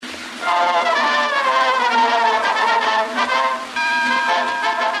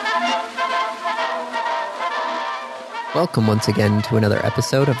Welcome once again to another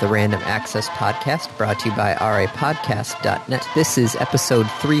episode of the Random Access Podcast, brought to you by rapodcast.net. This is episode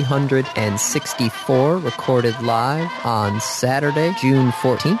 364, recorded live on Saturday, June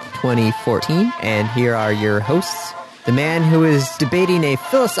 14th, 2014. And here are your hosts. The man who is debating a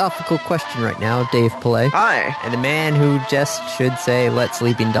philosophical question right now, Dave Pillay. Hi. And the man who just should say, let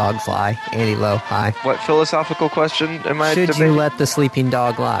sleeping dogs lie, Andy Lowe. Hi. What philosophical question am I Should debating? you let the sleeping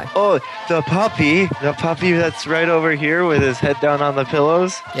dog lie? Oh, the puppy that's right over here with his head down on the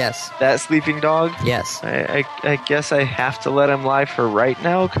pillows. Yes. That sleeping dog. Yes. I guess I have to let him lie for right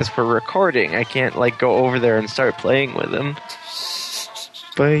now because we're recording. I can't go over there and start playing with him.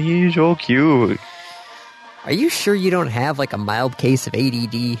 But he's so cute. Are you sure you don't have a mild case of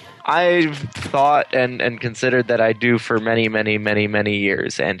ADD? I've thought and considered that I do for many, many, many, many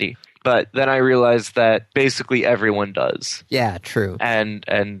years, Andy. But then I realized that basically everyone does. Yeah, true. And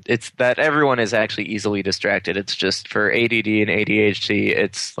it's that everyone is actually easily distracted. It's just for ADD and ADHD,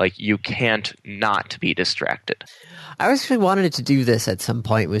 it's you can't not be distracted. I actually wanted to do this at some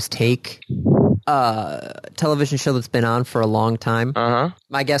point, was take a television show that's been on for a long time. Uh-huh.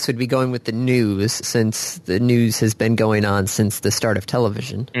 My guess would be going with the news, since the news has been going on since the start of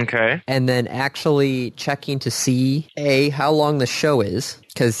television. Okay. And then actually checking to see, how long the show is.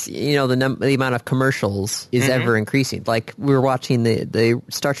 Because, the amount of commercials is ever increasing. We were watching the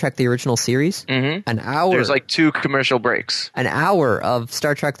Star Trek, the original series. Mm-hmm. An hour. There's 2 commercial breaks. An hour of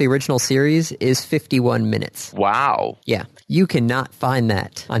Star Trek, the original series is 51 minutes. Wow. Yeah. You cannot find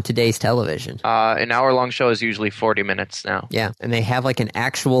that on today's television. An hour-long show is usually 40 minutes now. Yeah. And they have an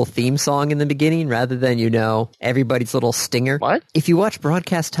actual theme song in the beginning rather than, everybody's little stinger. What? If you watch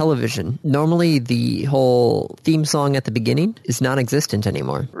broadcast television, normally the whole theme song at the beginning is non-existent anymore.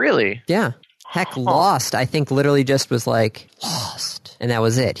 Really? Yeah. Heck, Lost, I think, literally just was Lost. And that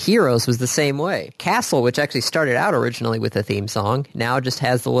was it. Heroes was the same way. Castle, which actually started out originally with a theme song, now just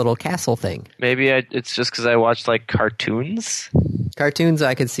has the little castle thing. Maybe it's just because I watched, cartoons? Cartoons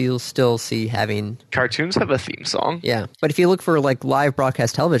I could still see having... Cartoons have a theme song. Yeah. But if you look for, live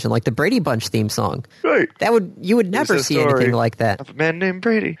broadcast television, the Brady Bunch theme song, right? You would never see anything like that. Of a man named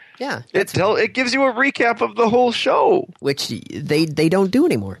Brady. Yeah. It gives you a recap of the whole show. Which they don't do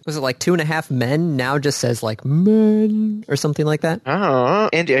anymore. Was it 2.5 Men? Now just says men or something like that?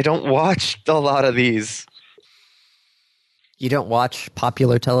 Andy, I don't watch a lot of these. You don't watch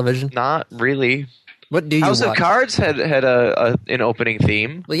popular television? Not really. What do you House watch? of Cards had an opening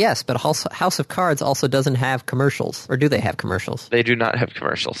theme. Well, yes, but House of Cards also doesn't have commercials. Or do they have commercials? They do not have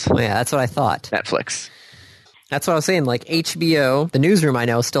commercials. Well, yeah, that's what I thought. Netflix. That's what I was saying. HBO, the Newsroom I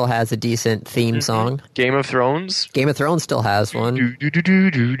know still has a decent theme song. Game of Thrones. Game of Thrones still has one.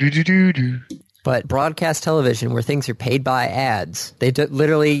 But broadcast television, where things are paid by ads, they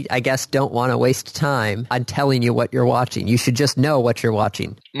literally, I guess, don't want to waste time on telling you what you're watching. You should just know what you're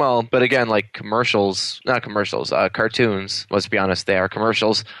watching. Well, but again, cartoons, let's be honest, they are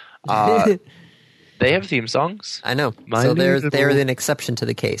commercials. They have theme songs. I know. So they're an exception to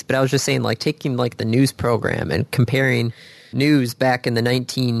the case. But I was just saying, taking, the news program and comparing news back in the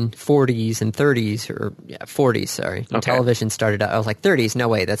 1940s and 30s, or 40s, sorry. When television started out, I was 30s, no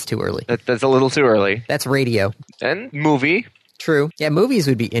way, that's too early. That's a little too early. That's radio. And movie. True. Yeah, movies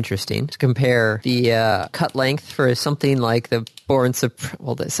would be interesting to compare the cut length for something like the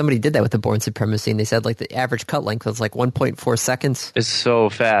somebody did that with the Bourne Supremacy, and they said the average cut length was 1.4 seconds. It's so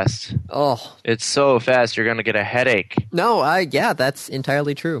fast. Oh. It's so fast, you're going to get a headache. No, yeah, that's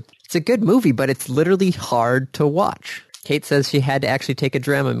entirely true. It's a good movie, but it's literally hard to watch. Kate says she had to actually take a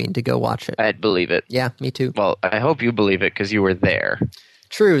Dramamine to go watch it. I'd believe it. Yeah, me too. Well, I hope you believe it because you were there.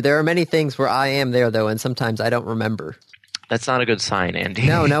 True. There are many things where I am there, though, and sometimes I don't remember. That's not a good sign, Andy.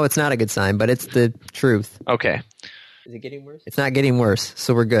 No, it's not a good sign, but it's the truth. Okay. Is it getting worse? It's not getting worse,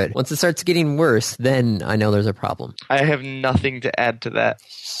 so we're good. Once it starts getting worse, then I know there's a problem. I have nothing to add to that.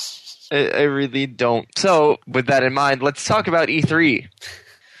 I really don't. So, with that in mind, let's talk about E3.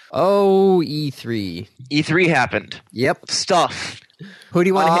 Oh, E3. E3 happened. Yep. Stuff. Who do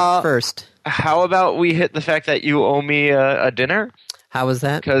you want to hit first? How about we hit the fact that you owe me a dinner? How was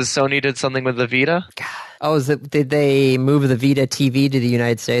that? Because Sony did something with the Vita. Oh, did they move the Vita TV to the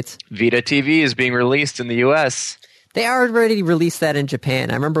United States? Vita TV is being released in the U.S. They already released that in Japan.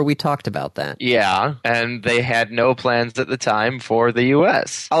 I remember we talked about that. Yeah, and they had no plans at the time for the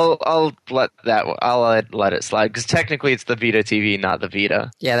U.S. I'll let it slide because technically it's the Vita TV, not the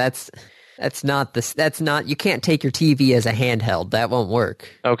Vita. Yeah, that's not. You can't take your TV as a handheld. That won't work.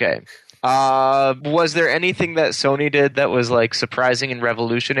 Okay. Was there anything that Sony did that was like surprising and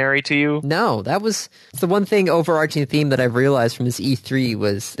revolutionary to you? No, that was the one thing overarching theme that I've realized from this E3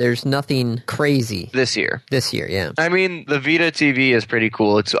 was there's nothing crazy This year. this year, yeah. I mean, the Vita TV is pretty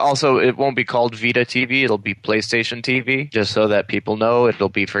cool. It's also, it won't be called Vita TV. It'll be PlayStation TV, just so that people know it'll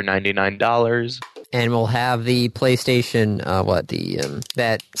be for $99. And we'll have the PlayStation,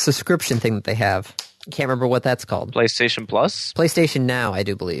 that subscription thing that they have. I can't remember what that's called. PlayStation Plus? PlayStation Now, I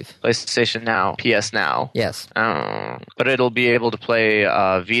do believe. PlayStation Now. PS Now. Yes. But it'll be able to play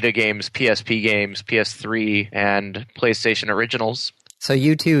Vita games, PSP games, PS3, and PlayStation Originals. So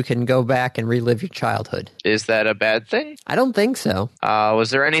you too can go back and relive your childhood. Is that a bad thing? I don't think so. Was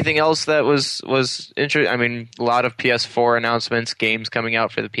there anything else that was interesting? I mean, a lot of PS4 announcements, games coming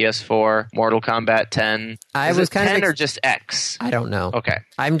out for the PS4, Mortal Kombat 10. I was kind of 10 or just X? I don't know. Okay.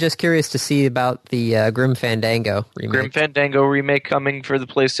 I'm just curious to see about the Grim Fandango remake. Grim Fandango remake coming for the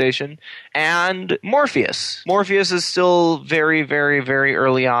PlayStation. And Morpheus. Morpheus is still very, very, very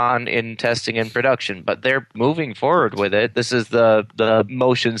early on in testing and production, but they're moving forward with it. This is the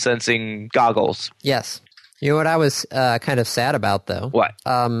motion sensing goggles. Yes. You know what I was kind of sad about, though? What?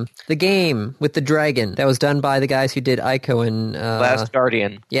 The game with the dragon that was done by the guys who did Ico and... Last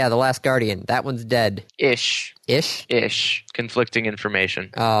Guardian. Yeah, The Last Guardian. That one's dead. Ish. Ish? Conflicting information.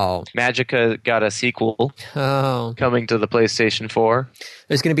 Oh. Magica got a sequel coming to the PlayStation 4.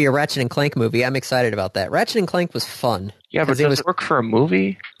 There's going to be a Ratchet & Clank movie. I'm excited about that. Ratchet & Clank was fun. Yeah, but does it work for a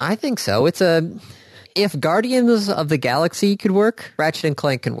movie? I think so. If Guardians of the Galaxy could work, Ratchet &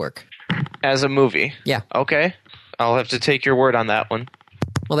 Clank can work. As a movie? Yeah. Okay. I'll have to take your word on that one.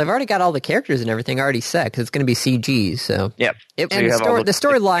 Well, they've already got all the characters and everything already set because it's going to be CG, so... Yep. And the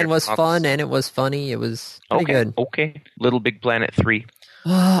storyline was fun, and it was funny. It was pretty good. Okay. Little Big Planet 3.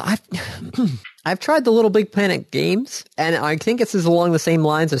 I've tried the Little Big Planet games, and I think this is along the same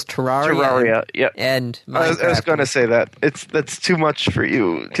lines as Terraria. Terraria, yeah. And I was going to say that. That's too much for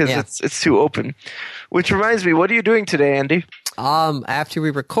you, because it's too open. Which reminds me, what are you doing today, Andy? After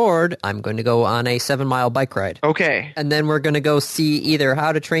we record, I'm going to go on a 7-mile bike ride. Okay. And then we're going to go see either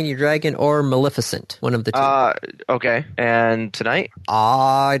How to Train Your Dragon or Maleficent, one of the two. Okay. And tonight?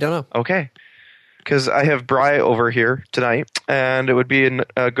 I don't know. Okay. Because I have Bri over here tonight, and it would be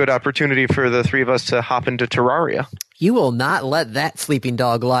a good opportunity for the three of us to hop into Terraria. You will not let that sleeping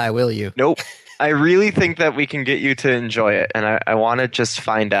dog lie, will you? Nope. I really think that we can get you to enjoy it, and I want to just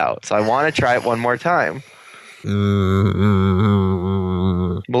find out. So I want to try it one more time.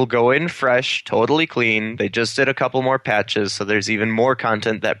 We'll go in fresh, totally clean. They just did a couple more patches, so there's even more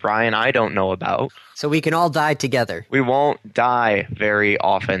content that Bri and I don't know about. So we can all die together. We won't die very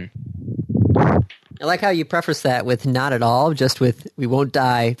often. I like how you preface that with not at all, just with we won't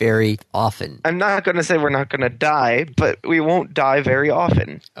die very often. I'm not going to say we're not going to die, but we won't die very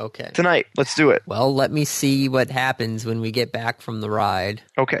often. Okay. Tonight, let's do it. Well, let me see what happens when we get back from the ride.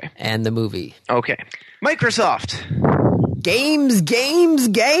 Okay. And the movie. Okay. Microsoft. Games!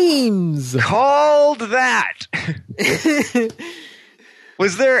 Called that!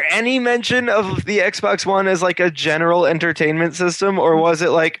 Was there any mention of the Xbox One as like a general entertainment system, or was it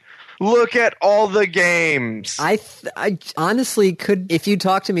like, look at all the games? I honestly could, if you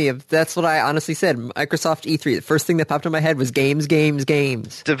talk to me, if that's what I honestly said, Microsoft E3, the first thing that popped in my head was games.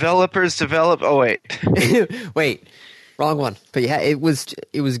 Developers develop, oh wait. Wait, wrong one. But yeah, it was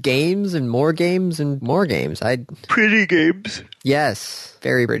games and more games and more games. Pretty games. Yes,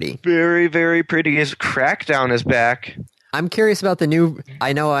 very pretty. Very, very pretty. Crackdown is back. I'm curious about the new...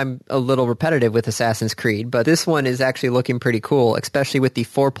 I know I'm a little repetitive with Assassin's Creed, but this one is actually looking pretty cool, especially with the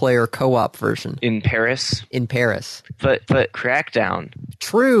 4-player co-op version. In Paris? In Paris. But Crackdown.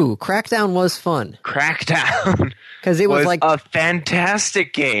 True. Crackdown was fun. Crackdown because it was like a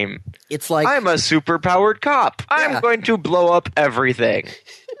fantastic game. It's like... I'm a super-powered cop. Yeah. I'm going to blow up everything.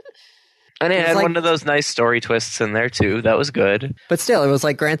 And it had one of those nice story twists in there, too. That was good. But still, it was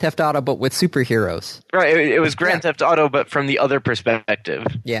like Grand Theft Auto, but with superheroes. Right, it was Grand Theft Auto, but from the other perspective.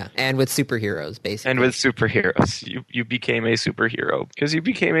 Yeah, and with superheroes, basically. And with superheroes. You became a superhero, because you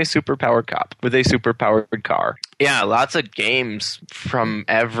became a superpowered cop with a superpowered car. Yeah, lots of games from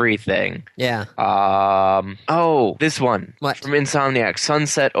everything. Yeah. This one. What? From Insomniac,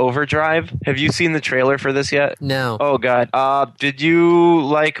 Sunset Overdrive. Have you seen the trailer for this yet? No. Oh, God. Did you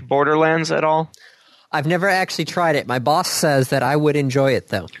like Borderlands at all? I've never actually tried it. My boss says that I would enjoy it,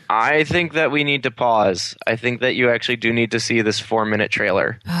 though. I think that we need to pause. I think that you actually do need to see this 4-minute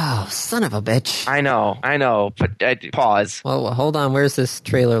trailer. Oh, son of a bitch. I know, but pause. Well, hold on. Where's this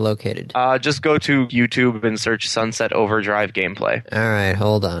trailer located? Just go to YouTube and search Sunset Overdrive gameplay. All right,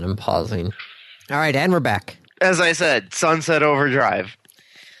 hold on. I'm pausing. All right, and we're back. As I said, Sunset Overdrive.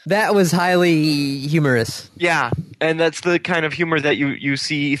 That was highly humorous. Yeah, and that's the kind of humor that you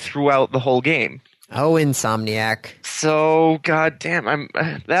see throughout the whole game. Oh, Insomniac. So, goddamn,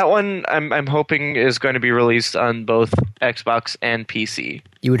 I'm hoping is going to be released on both Xbox and PC.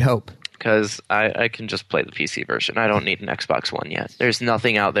 You would hope. Because I can just play the PC version. I don't need an Xbox One yet. There's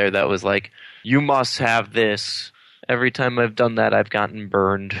nothing out there that was like, you must have this. Every time I've done that, I've gotten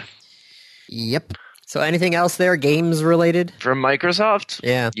burned. Yep. So anything else there, games related? From Microsoft?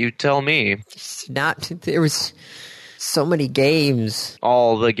 Yeah. You tell me. There was so many games.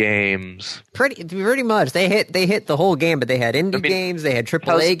 All the games. Pretty much. They hit the whole game, but they had indie games, they had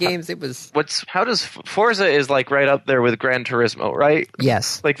AAA games. It was how does Forza is like right up there with Gran Turismo, right?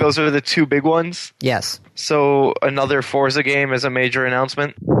 Yes. Like those are the two big ones? Yes. So another Forza game is a major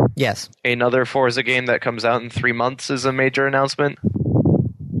announcement? Yes. Another Forza game that comes out in 3 months is a major announcement?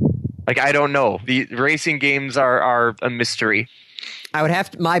 Like, I don't know. The racing games are a mystery. I would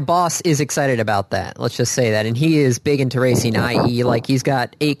have to, my boss is excited about that. Let's just say that. And he is big into racing, i.e. like he's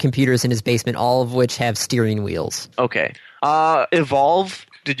got 8 computers in his basement, all of which have steering wheels. Okay. Evolve.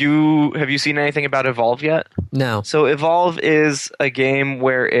 Have you seen anything about Evolve yet? No. So Evolve is a game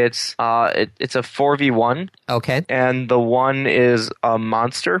where it's a 4v1. Okay. And the one is a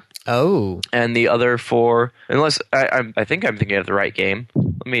monster. Oh. And the other 4, unless I think I'm thinking of the right game.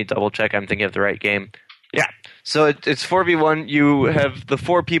 Let me double check I'm thinking of the right game. Yeah. So it's 4v1. You have the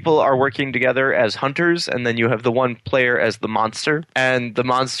 4 people are working together as hunters, and then you have the 1 player as the monster. And the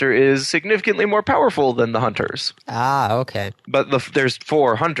monster is significantly more powerful than the hunters. Ah, okay. But there's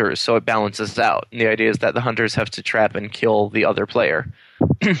 4 hunters, so it balances out. And the idea is that the hunters have to trap and kill the other player.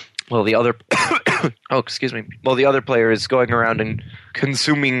 Well, the other... oh, excuse me. Well, the other player is going around and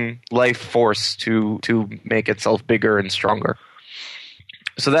consuming life force to make itself bigger and stronger.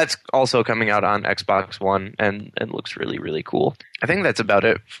 So that's also coming out on Xbox One, and it looks really, really cool. I think that's about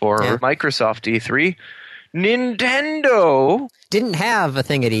it for Microsoft E3. Nintendo didn't have a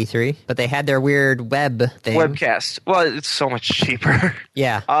thing at E3, but they had their weird web thing. Webcast. Well, it's so much cheaper.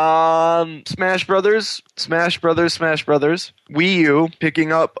 Yeah. Smash Brothers. Wii U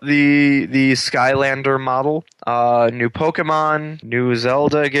picking up the Skylander model. New Pokemon. New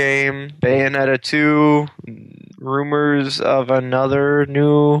Zelda game. Bayonetta 2. Rumors of another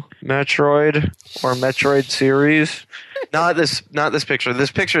new Metroid or Metroid series. Not this picture.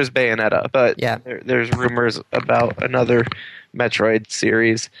 This picture is Bayonetta, but yeah. There's rumors about another Metroid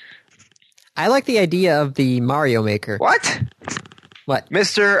series. I like the idea of the Mario Maker. What? What?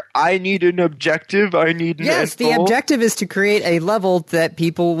 Mister, I need an objective. I need an Yes, the objective is to create a level that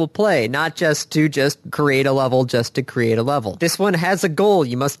people will play, not just to create a level just to create a level. This one has a goal.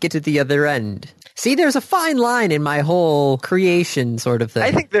 You must get to the other end. See, there's a fine line in my whole creation sort of thing.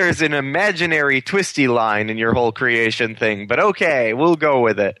 I think there's an imaginary twisty line in your whole creation thing, but okay, we'll go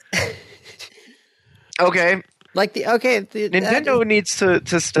with it. Okay. Nintendo needs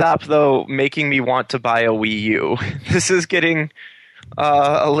to stop, though, making me want to buy a Wii U. This is getting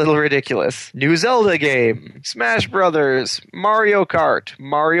a little ridiculous. New Zelda game, Smash Brothers, Mario Kart,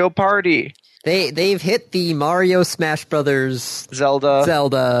 Mario Party. They've hit the Mario, Smash Brothers,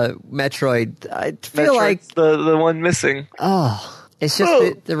 Zelda, Metroid. I feel like the one missing. Oh, it's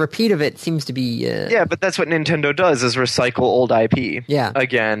just the repeat of it seems to be. Yeah, but that's what Nintendo does: is recycle old IP. Yeah.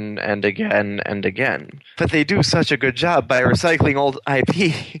 Again and again and again. But they do such a good job by recycling old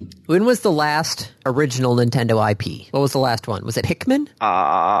IP. When was the last original Nintendo IP? What was the last one? Was it Pikmin?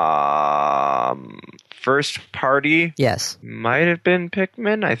 First party? Yes. Might have been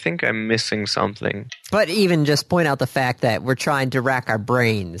Pikmin. I think I'm missing something. But even just point out the fact that we're trying to rack our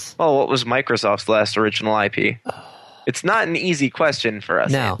brains. Well, what was Microsoft's last original IP? It's not an easy question for us.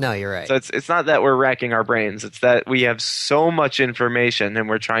 No, you're right. So it's not that we're racking our brains. It's that we have so much information and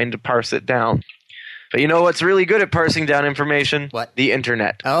we're trying to parse it down. But you know what's really good at parsing down information? What? The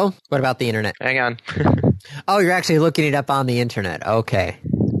internet. Oh? What about the internet? Hang on. Oh, you're actually looking it up on the internet. Okay.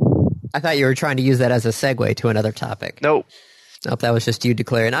 I thought you were trying to use that as a segue to another topic. Nope. That was just you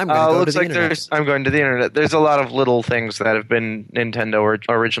declaring, I'm going to go to the internet. I'm going to the internet. There's a lot of little things that have been Nintendo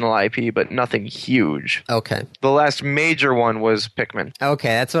original IP, but nothing huge. Okay. The last major one was Pikmin. Okay,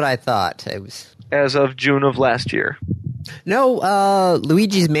 that's what I thought. It was as of June of last year. No,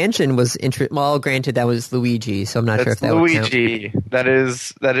 Luigi's Mansion was well, granted that was Luigi, so I'm not sure if that would count. Luigi. That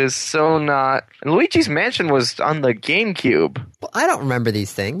is so not. And Luigi's Mansion was on the GameCube. Well, I don't remember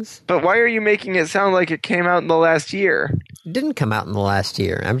these things. But why are you making it sound like it came out in the last year? It didn't come out in the last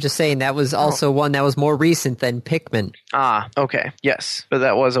year. I'm just saying that was also one that was more recent than Pikmin. Ah, okay. Yes, but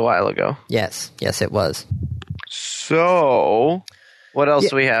that was a while ago. Yes, it was. So, what else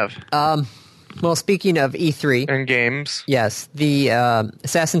do we have? Well, speaking of E3, And games. yes, the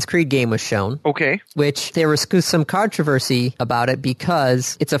Assassin's Creed game was shown. Okay. Which there was some controversy about it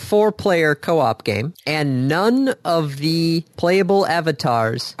because it's a 4-player co-op game, and none of the playable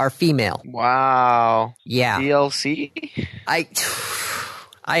avatars are female. Wow. Yeah. DLC?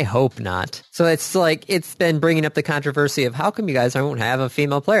 I hope not. So it's like, it's been bringing up the controversy of how come you guys don't have a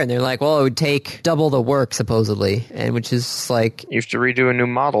female player? And they're like, well, it would take double the work, supposedly. And which is like... You have to redo a new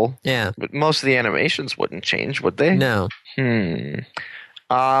model. Yeah. But most of the animations wouldn't change, would they? No.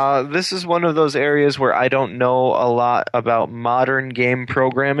 This is one of those areas where I don't know a lot about modern game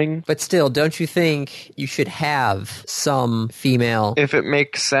programming. But still, don't you think you should have some female... If it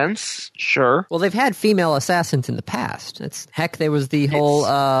makes sense, sure. Well, they've had female assassins in the past. Heck, there was the whole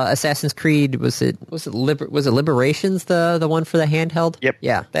Assassin's Creed. Was it Liberations, the one for the handheld? Yep.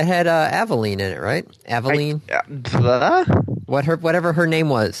 Yeah, that had Aveline in it, right? Aveline, whatever her name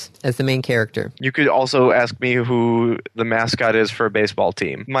was, as the main character. You could also ask me who the mascot is for a baseball team.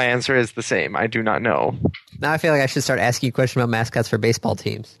 My answer is the same. I do not know. Now I feel like I should start asking you questions about mascots for baseball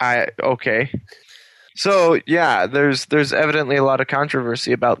teams. Okay. So, yeah, there's evidently a lot of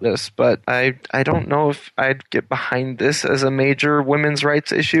controversy about this, but I don't know if I'd get behind this as a major women's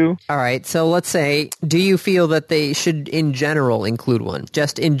rights issue. All right, so let's say, do you feel that they should, in general, include one?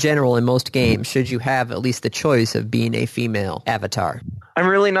 Just in general, in most games, should you have at least the choice of being a female avatar? I'm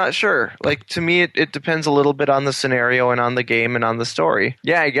really not sure. Like, to me, it depends a little bit on the scenario and on the game and on the story.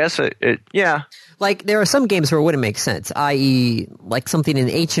 Yeah, I guess yeah. Like, there are some games where it wouldn't make sense, i.e., like something in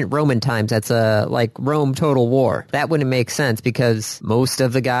ancient Roman times that's like Rome Total War. That wouldn't make sense because most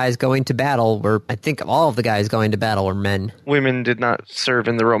of the guys going to battle I think all of the guys going to battle were men. Women did not serve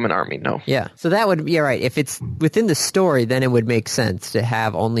in the Roman army, no. Yeah, so that would be right. If it's within the story, then it would make sense to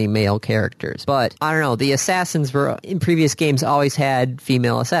have only male characters. But, I don't know, the assassins were, in previous games, always had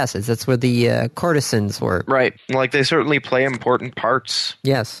female assassins. That's where the courtesans were. Right. Like, they certainly play important parts.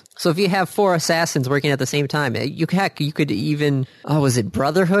 Yes. So if you have 4 assassins working at the same time, you could even, was it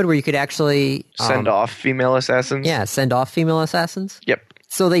Brotherhood, where you could actually... Send off female assassins? Yeah, send off female assassins? Yep.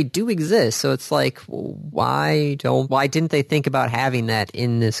 So they do exist, so it's like, why didn't they think about having that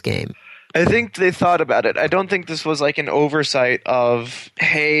in this game? I think they thought about it. I don't think this was like an oversight of,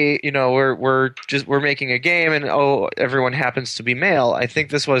 hey, we're making a game and everyone happens to be male. I think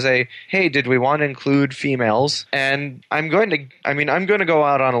this was hey, did we want to include females? And I'm going to go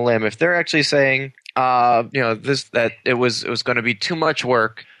out on a limb if they're actually saying that it was going to be too much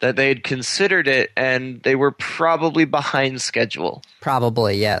work, that they had considered it and they were probably behind schedule.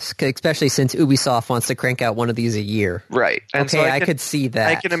 Probably, yes. Especially since Ubisoft wants to crank out one of these a year. Right. And okay, so I could see that.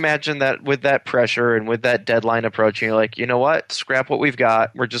 I can imagine that with that pressure and with that deadline approaching, you're like, you know what? Scrap what we've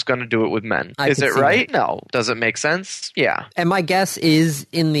got. We're just going to do it with men. Is it right? That. No. Does it make sense? Yeah. And my guess is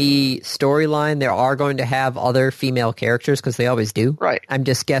in the storyline, they are going to have other female characters because they always do. Right. I'm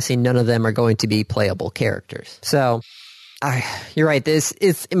just guessing none of them are going to be playable characters. So... you're right.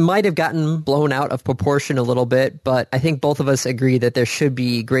 It might have gotten blown out of proportion a little bit, but I think both of us agree that there should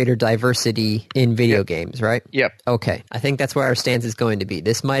be greater diversity in video games, right? Yep. Okay. I think that's where our stance is going to be.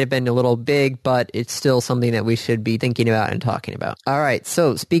 This might have been a little big, but it's still something that we should be thinking about and talking about. All right.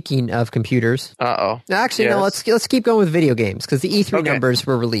 So speaking of computers. Uh-oh. Actually, no, let's keep going with video games because the E3 numbers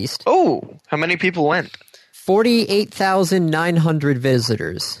were released. Oh, how many people went? 48,900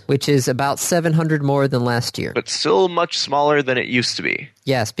 visitors, which is about 700 more than last year. But still much smaller than it used to be.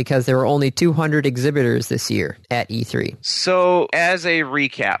 Yes, because there were only 200 exhibitors this year at E3. So, as a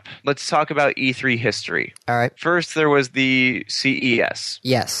recap, let's talk about E3 history. All right. First, there was the CES.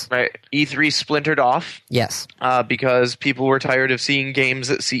 Yes. Right. E3 splintered off. Yes. Because people were tired of seeing games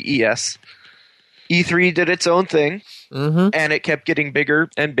at CES. E3 did its own thing, and it kept getting bigger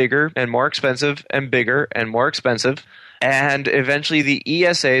and bigger and more expensive and bigger and more expensive. And eventually the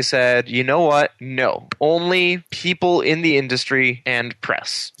ESA said, you know what? No. Only people in the industry and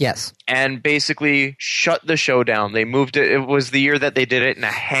press. Yes. And basically shut the show down. They moved it. It was the year that they did it in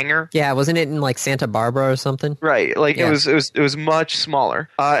a hangar. Yeah, wasn't it in like Santa Barbara or something? Right. Like it was much smaller.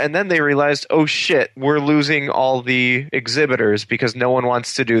 And then they realized, oh shit, we're losing all the exhibitors because no one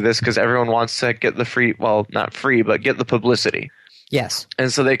wants to do this because everyone wants to get the free, well, not free, but get the publicity. Yes.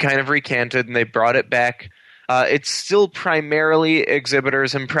 And so they kind of recanted and they brought it back. It's still primarily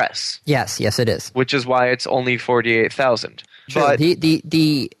exhibitors and press. Yes, it is. Which is why it's only 48,000. Sure. But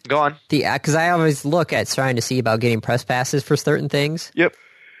go on. Because I always look at trying to see about getting press passes for certain things. Yep.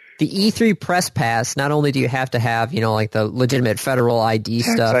 The E3 press pass, not only do you have to have, like the legitimate federal ID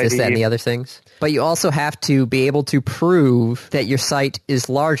stuff, this, that, and the other things, but you also have to be able to prove that your site is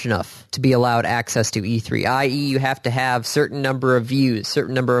large enough to be allowed access to E3, i.e. you have to have certain number of views,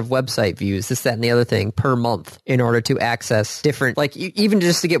 certain number of website views, this, that, and the other thing per month in order to access different, like even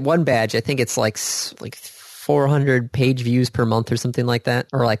just to get one badge, I think it's like 400 page views per month or something like that,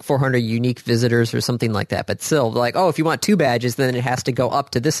 or like 400 unique visitors or something like that. But still, like, if you want 2 badges, then it has to go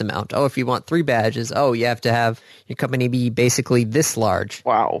up to this amount. If you want 3 badges, you have to have your company be basically this large.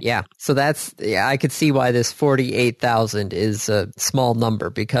 Wow. Yeah. So I could see why this 48,000 is a small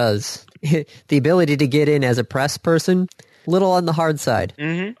number, because the ability to get in as a press person, little on the hard side.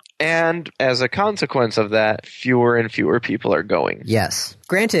 Mm-hmm. And as a consequence of that, fewer and fewer people are going. Yes.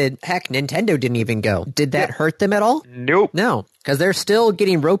 Granted, heck, Nintendo didn't even go. Did that hurt them at all? Nope. No, because they're still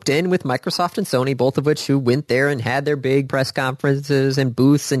getting roped in with Microsoft and Sony, both of which who went there and had their big press conferences and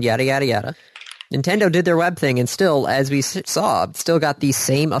booths and yada, yada, yada. Nintendo did their web thing and still, as we saw, still got the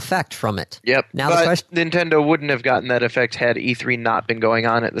same effect from it. Yep. Now but Nintendo wouldn't have gotten that effect had E3 not been going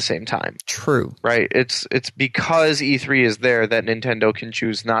on at the same time. True. Right. It's because E3 is there that Nintendo can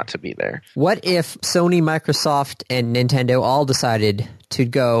choose not to be there. What if Sony, Microsoft, and Nintendo all decided to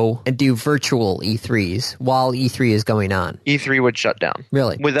go and do virtual E3s while E3 is going on? E3 would shut down.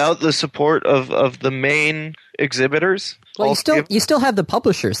 Really? Without the support of the main exhibitors? Well, you still have the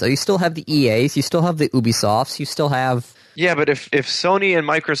publishers, though. You still have the EAs, you still have the Ubisofts, you still have... Yeah, but if Sony and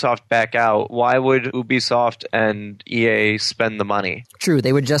Microsoft back out, why would Ubisoft and EA spend the money? True,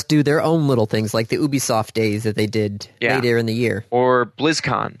 they would just do their own little things, like the Ubisoft days that they did later in the year. Or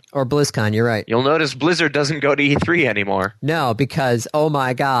BlizzCon. Or BlizzCon, you're right. You'll notice Blizzard doesn't go to E3 anymore. No, because, oh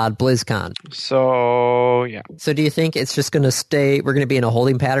my god, BlizzCon. So, yeah. So do you think it's just going to stay, we're going to be in a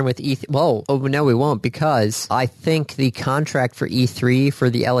holding pattern with E3? Whoa, no we won't, because I think the contract for E3 for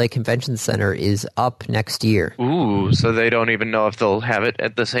the LA Convention Center is up next year. Ooh, so they don't even know if they'll have it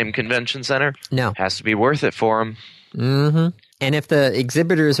at the same convention center? No. Has to be worth it for them. Mm-hmm. And if the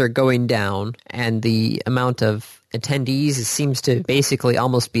exhibitors are going down and the amount of attendees seems to basically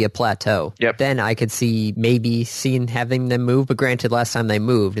almost be a plateau, then I could see maybe having them move. But granted, last time they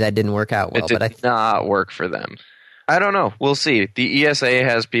moved, that didn't work out well. It did not work for them. I don't know. We'll see. The ESA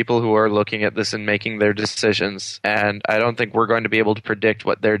has people who are looking at this and making their decisions, and I don't think we're going to be able to predict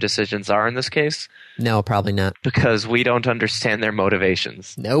what their decisions are in this case. No, probably not. Because we don't understand their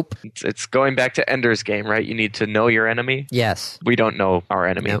motivations. Nope. It's going back to Ender's Game, right? You need to know your enemy. Yes. We don't know our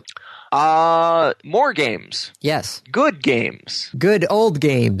enemy. Nope. More games. Yes. Good games. Good old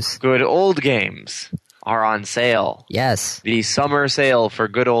games. Good old games are on sale. Yes. The summer sale for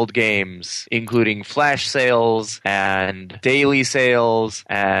good old games, including flash sales and daily sales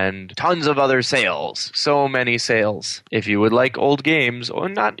and tons of other sales. So many sales. If you would like old games, or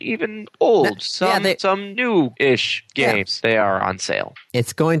not even old, some new-ish games, they are on sale.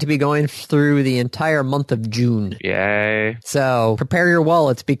 It's going to be going through the entire month of June. Yay. So prepare your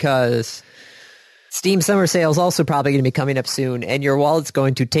wallets, because Steam Summer Sale is also probably going to be coming up soon, and your wallet's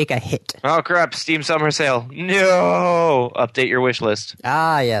going to take a hit. Oh, crap. Steam Summer Sale. No! Update your wish list.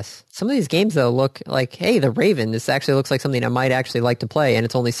 Ah, yes. Some of these games, though, look like, hey, The Raven, this actually looks like something I might actually like to play, and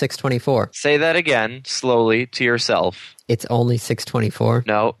it's only $6.24. Say that again, slowly, to yourself. It's only $6.24?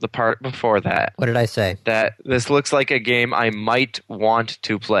 No, the part before that. What did I say? That this looks like a game I might want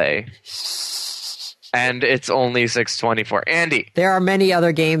to play. And it's only $6.24. Andy. There are many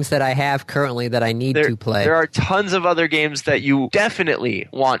other games that I have currently that I need to play. There are tons of other games that you definitely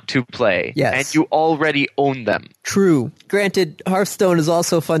want to play. Yes. And you already own them. True. Granted, Hearthstone is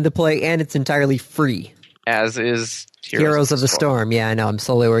also fun to play, and it's entirely free. As is Heroes of the Storm. Yeah, I know. I'm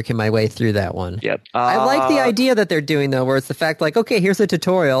slowly working my way through that one. Yep. I like the idea that they're doing, though, where it's the fact, like, okay, here's a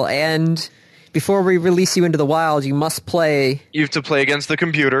tutorial, and before we release you into the wild, you must play. You have to play against the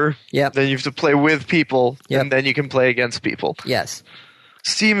computer. Yep. Then you have to play with people. Yep. And then you can play against people. Yes.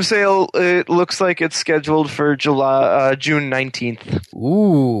 Steam sale, it looks like it's scheduled for June 19th.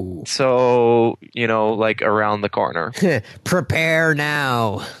 Ooh. So, like around the corner. Prepare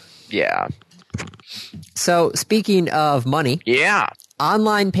now. Yeah. So, speaking of money. Yeah.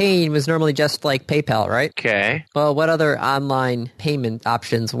 Online paying was normally just like PayPal, right? Okay. Well, what other online payment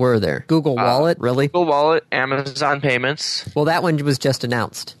options were there? Google Wallet, really? Google Wallet, Amazon Payments. Well, that one was just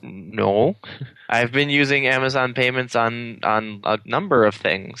announced. No. I've been using Amazon Payments on a number of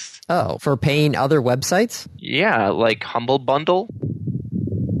things. Oh, for paying other websites? Yeah, like Humble Bundle.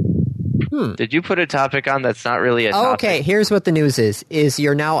 Did you put a topic on that's not really a topic? Okay, here's what the news is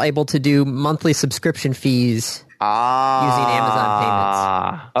you're now able to do monthly subscription fees using Amazon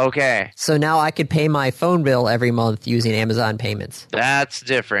Payments. Okay. So now I could pay my phone bill every month using Amazon payments. That's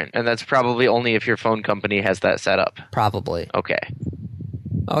different. And that's probably only if your phone company has that set up. Probably. Okay.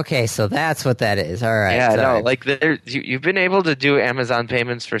 Okay, so that's what that is. All right. Yeah, sorry. no, like you've been able to do Amazon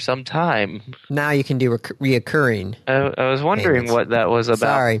payments for some time. Now you can do reoccurring. I was wondering payments. what that was about.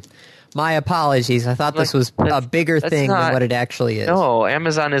 Sorry. My apologies. I thought this was a bigger thing than what it actually is. No,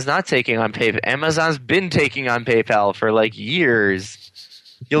 Amazon is not taking on PayPal. Amazon's been taking on PayPal for like years.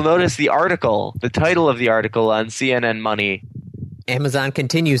 You'll notice the title of the article on CNN Money. Amazon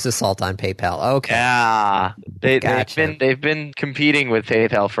continues assault on PayPal. Okay. Yeah, Gotcha. they've been competing with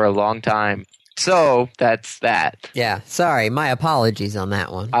PayPal for a long time. So that's that. Yeah. Sorry. My apologies on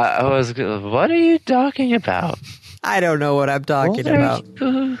that one. I was. What are you talking about? I don't know what I'm talking about.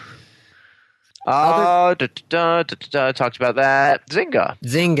 Talked about that. Zynga.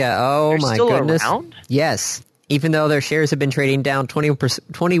 Zynga. Oh They're my still goodness. around? Yes. Even though their shares have been trading down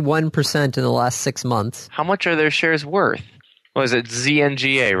 21% in the last 6 months. How much are their shares worth? Was it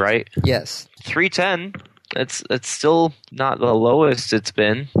ZNGA, right? Yes. 310. That's still not the lowest it's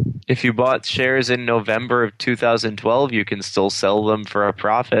been. If you bought shares in November of 2012, you can still sell them for a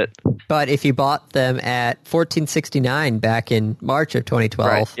profit. But if you bought them at $14.69 back in March of 2012,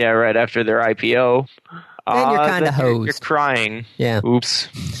 Right. Yeah, right after their IPO. Then you're kinda hosed. You're crying. Yeah. Oops.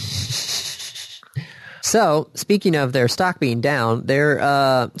 So, speaking of their stock being down, their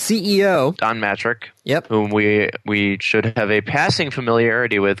CEO, Don Matrick, yep, whom we should have a passing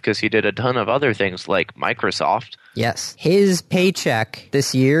familiarity with because he did a ton of other things like Microsoft. yes, his paycheck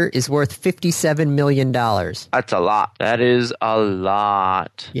this year is worth $57 million. That's a lot. That is a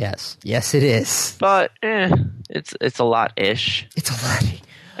lot. Yes, yes, it is. But it's a lot-ish. It's a lot.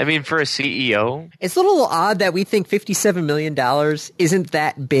 I mean, for a CEO, It's a little odd that we think $57 million isn't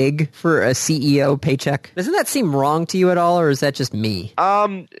that big for a CEO paycheck. Doesn't that seem wrong to you at all, or is that just me?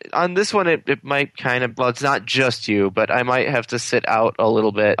 on this one, it might kind of, well, it's not just you, but I might have to sit out a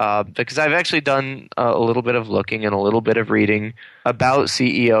little bit because I've actually done a little bit of looking and a little bit of reading about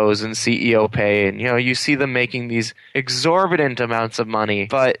CEOs and CEO pay, and you see them making these exorbitant amounts of money,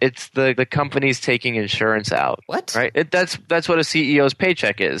 but it's the companies taking insurance out. What? Right? That's what a CEO's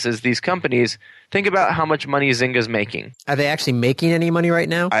paycheck is these companies. Think about how much money Zynga's making. Are they actually making any money right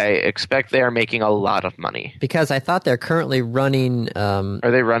now? I expect they are making a lot of money. Because I thought they're currently running, Are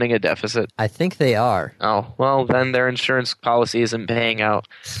they running a deficit? I think they are. Oh, well, then their insurance policy isn't paying out.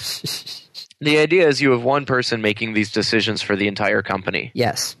 The idea is you have one person making these decisions for the entire company,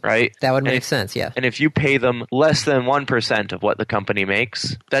 Yes, right? that would make sense, yeah. And if you pay them less than 1% of what the company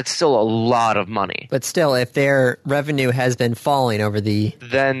makes, that's still a lot of money. But still, if their revenue has been falling over the...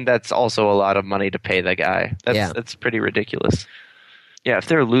 Then that's also a lot of money to pay the guy. That's pretty ridiculous. Yeah, if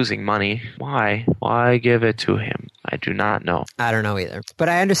they're losing money, why? Why give it to him? I do not know. I don't know either. But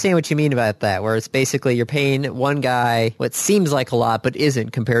I understand what you mean about that, where it's basically you're paying one guy what seems like a lot, but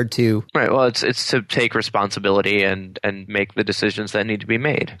isn't compared to... Right, well, it's to take responsibility and make the decisions that need to be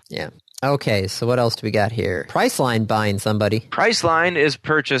made. Yeah. Okay, so what else do we got here? Priceline buying somebody. Priceline is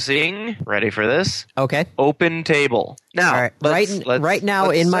purchasing, ready for this? Okay. Open Table. Now, All right. Right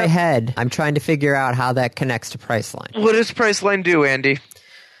now in my head, I'm trying to figure out how that connects to Priceline. What does Priceline do, Andy?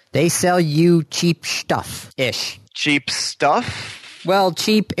 They sell you cheap stuff-ish. Cheap stuff? Well,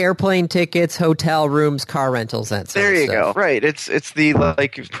 cheap airplane tickets, hotel rooms, car rentals, that sort There of you stuff. go. Right. It's the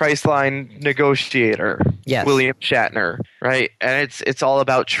Priceline negotiator. Yes. William Shatner. Right. And it's all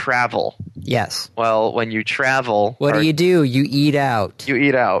about travel. Yes. Well, when you travel, What do? You eat out. You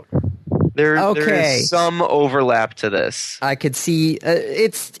eat out. There Okay. is some overlap to this. I could see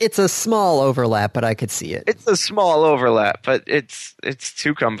it's a small overlap, but I could see it. It's a small overlap, but it's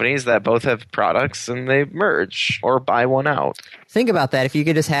two companies that both have products and they merge or buy one out. Think about that. If you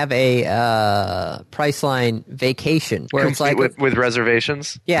could just have a Priceline vacation where it's like with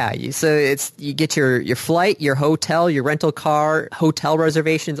reservations. Yeah, so you get your flight, your hotel, your rental car, hotel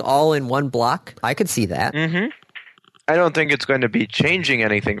reservations all in one block. I could see that. Mm-hmm. I don't think it's going to be changing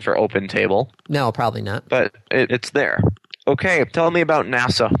anything for Open Table. No, probably not. But it's there. Okay, tell me about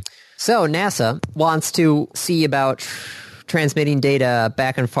NASA. So NASA wants to see about transmitting data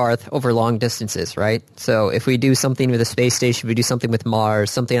back and forth over long distances, right? So if we do something with a space station, we do something with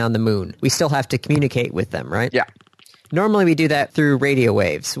Mars, something on the moon, we still have to communicate with them, right? Yeah. Normally we do that through radio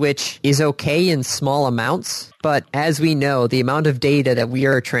waves, which is okay in small amounts, but as we know, the amount of data that we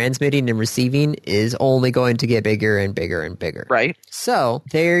are transmitting and receiving is only going to get bigger and bigger and bigger. Right. So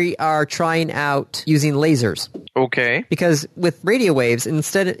they are trying out using lasers. Okay. Because with radio waves,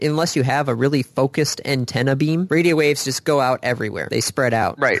 unless you have a really focused antenna beam, radio waves just go out everywhere. They spread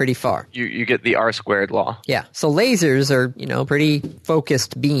out pretty far. You get the R-squared law. Yeah. So lasers are, pretty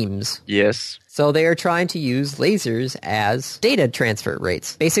focused beams. Yes. So they are trying to use lasers as data transfer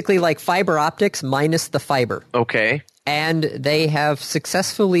rates. Basically like fiber optics minus the fiber. Okay. And they have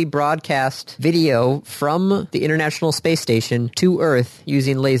successfully broadcast video from the International Space Station to Earth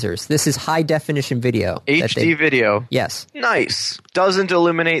using lasers. This is high-definition video. HD video. Yes. Nice. Doesn't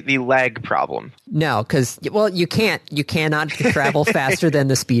eliminate the lag problem. No, because, you can't. You cannot travel faster than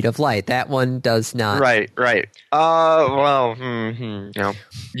the speed of light. That one does not. Right. No.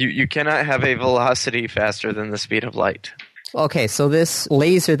 You cannot have a velocity faster than the speed of light. Okay, so this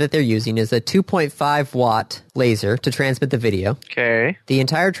laser that they're using is a 2.5 watt laser to transmit the video. Okay. The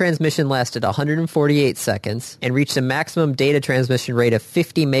entire transmission lasted 148 seconds and reached a maximum data transmission rate of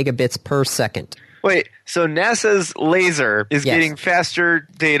 50 megabits per second. Wait, so NASA's laser is Yes. getting faster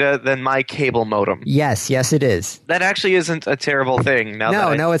data than my cable modem. Yes, it is. That actually isn't a terrible thing. No,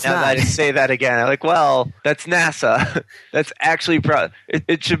 it's now not. that I say that again, I'm like, well, that's NASA. That's actually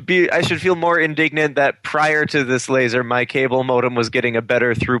it should be. I should feel more indignant that prior to this laser, my cable modem was getting a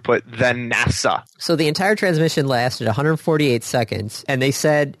better throughput than NASA. So the entire transmission lasted 148 seconds, and they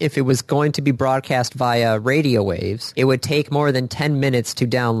said if it was going to be broadcast via radio waves, it would take more than 10 minutes to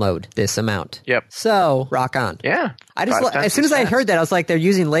download this amount. Yep. So, rock on. Yeah. As soon as I heard that, I was like, they're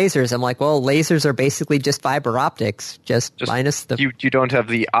using lasers. I'm like, well, lasers are basically just fiber optics, just minus the... You don't have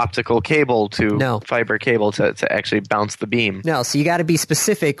the optical cable fiber cable to actually bounce the beam. No, so you got to be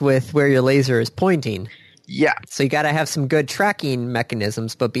specific with where your laser is pointing. Yeah. So you got to have some good tracking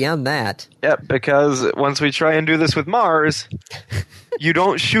mechanisms, but beyond that... Yep, because once we try and do this with Mars, you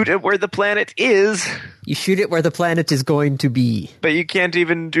don't shoot it where the planet is. You shoot it where the planet is going to be. But you can't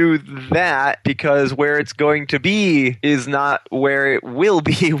even do that because where it's going to be is not where it will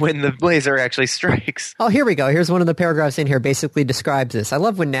be when the laser actually strikes. Oh, here we go. Here's one of the paragraphs in here basically describes this. I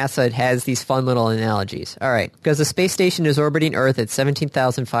love when NASA has these fun little analogies. All right. Because the space station is orbiting Earth at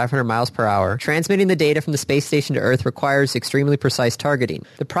 17,500 miles per hour, transmitting the data from the space station to Earth requires extremely precise targeting.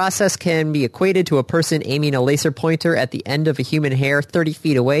 The process can be equated to a person aiming a laser pointer at the end of a human hair 30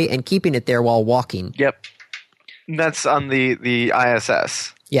 feet away and keeping it there while walking. Yep. That's on the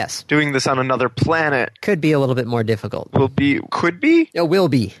ISS. Yes. Doing this on another planet could be a little bit more difficult. Could be? It will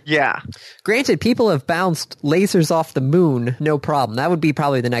be. Yeah. Granted, people have bounced lasers off the moon, no problem. That would be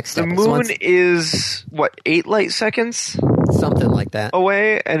probably the next step. The moon is, 8 light seconds? Something like that.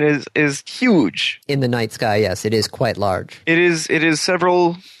 Away, and is huge. In the night sky, yes, it is quite large. It is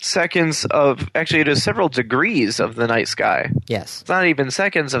several seconds it is several degrees of the night sky. Yes. It's not even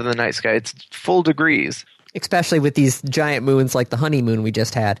seconds of the night sky, it's full degrees. Especially with these giant moons like the honeymoon we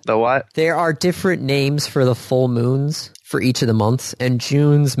just had. The what? There are different names for the full moons for each of the months, and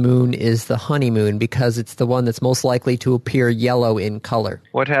June's moon is the honeymoon because it's the one that's most likely to appear yellow in color.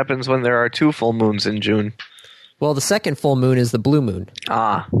 What happens when there are 2 full moons in June? Well, the second full moon is the blue moon.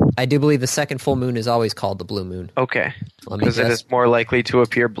 Ah. I do believe the second full moon is always called the blue moon. Okay. Because it is more likely to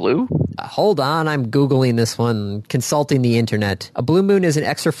appear blue? Hold on, I'm Googling this one, consulting the internet. A blue moon is an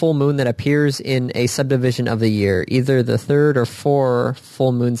extra full moon that appears in a subdivision of the year, either the third or 4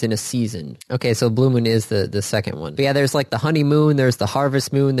 full moons in a season. Okay, so blue moon is the second one. But yeah, there's like the honeymoon, there's the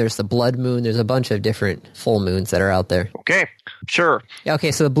harvest moon, there's the blood moon, there's a bunch of different full moons that are out there. Okay, sure. Yeah,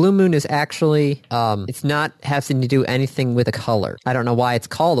 okay, so the blue moon is actually, it's not having to do anything with a color. I don't know why it's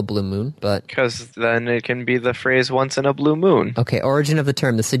called a blue moon, but... Because then it can be the phrase once in a blue moon. Okay, origin of the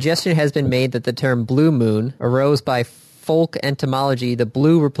term. The suggestion has been made that the term blue moon arose by folk entomology, the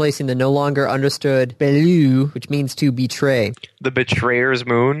blue replacing the no longer understood belou, which means to betray. The betrayer's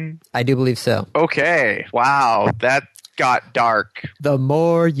moon? I do believe so. Okay, wow, that got dark. The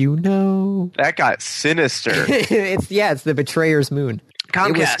more you know. That got sinister. It's the betrayer's moon.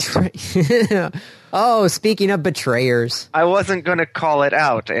 Comcast. Oh, speaking of betrayers. I wasn't going to call it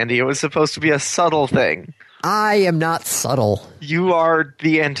out, Andy. It was supposed to be a subtle thing. I am not subtle. You are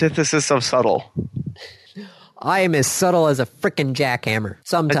the antithesis of subtle. I am as subtle as a frickin' jackhammer.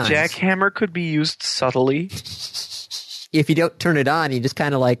 Sometimes. A jackhammer could be used subtly. If you don't turn it on, you just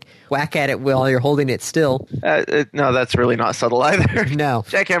kind of like whack at it while you're holding it still. No, that's really not subtle either. No.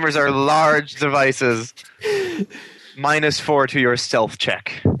 Jackhammers are large devices. -4 to your stealth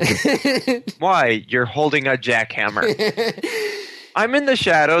check. Why? You're holding a jackhammer. I'm in the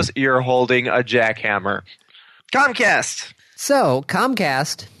shadows. You're holding a jackhammer. Comcast. So,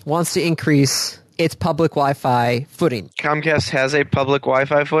 Comcast wants to increase its public Wi-Fi footing. Comcast has a public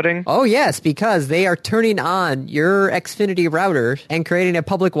Wi-Fi footing? Oh, yes, because they are turning on your Xfinity router and creating a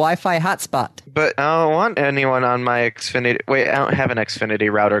public Wi-Fi hotspot. But I don't want anyone on my Xfinity... Wait, I don't have an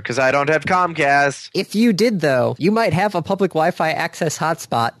Xfinity router because I don't have Comcast. If you did, though, you might have a public Wi-Fi access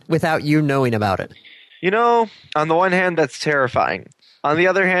hotspot without you knowing about it. You know, on the one hand, that's terrifying. On the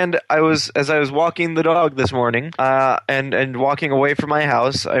other hand, as I was walking the dog this morning and walking away from my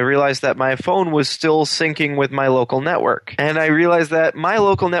house, I realized that my phone was still syncing with my local network. And I realized that my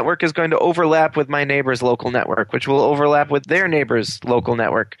local network is going to overlap with my neighbor's local network, which will overlap with their neighbor's local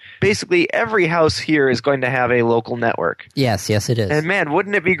network. Basically, every house here is going to have a local network. Yes, it is. And man,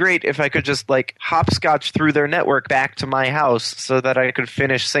 wouldn't it be great if I could just like hopscotch through their network back to my house so that I could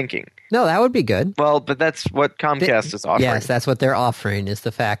finish syncing? No, that would be good. Well, but that's what Comcast is offering. Yes, that's what they're offering, is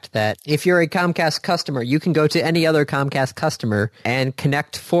the fact that if you're a Comcast customer, you can go to any other Comcast customer and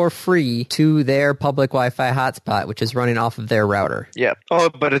connect for free to their public Wi-Fi hotspot, which is running off of their router. Yeah. Oh,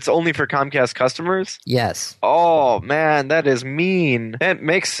 but it's only for Comcast customers? Yes. Oh, man, that is mean. It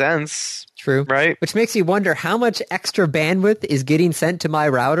makes sense. True. Right? Which makes you wonder how much extra bandwidth is getting sent to my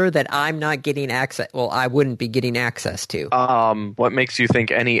router that I'm not getting access. Well, I wouldn't be getting access to. What makes you think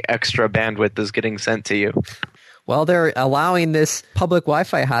any extra bandwidth is getting sent to you? Well, they're allowing this public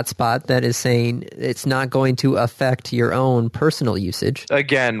Wi-Fi hotspot that is saying it's not going to affect your own personal usage.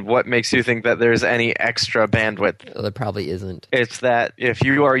 Again, what makes you think that there's any extra bandwidth? Well, there probably isn't. It's that if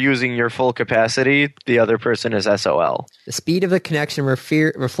you are using your full capacity, the other person is SOL. The speed of the connection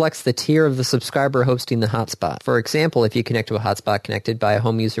reflects the tier of the subscriber hosting the hotspot. For example, if you connect to a hotspot connected by a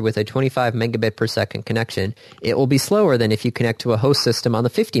home user with a 25 megabit per second connection, it will be slower than if you connect to a host system on the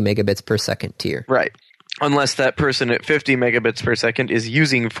 50 megabits per second tier. Right. Unless that person at 50 megabits per second is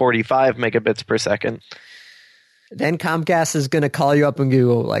using 45 megabits per second. Then Comcast is going to call you up and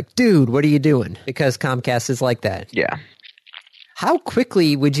go like, dude, what are you doing? Because Comcast is like that. Yeah. How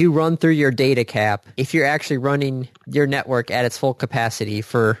quickly would you run through your data cap if you're actually running your network at its full capacity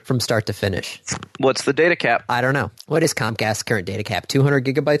from start to finish? What's the data cap? I don't know. What is Comcast's current data cap? 200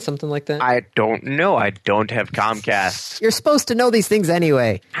 gigabytes, something like that? I don't know. I don't have Comcast. You're supposed to know these things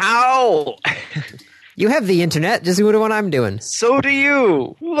anyway. How? You have the internet. Just do what I'm doing. So do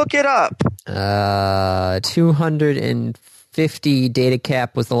you. Look it up. 250 data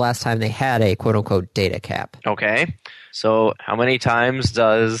cap was the last time they had a quote-unquote data cap. Okay. So how many times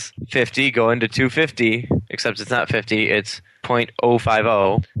does 50 go into 250? Except it's not 50, it's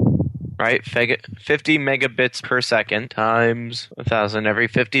 0.050. Right? 50 megabits per second times 1,000. Every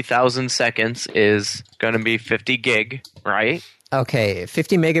 50,000 seconds is going to be 50 gig, right? Okay,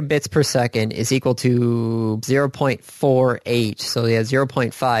 50 megabits per second is equal to 0.48, so yeah,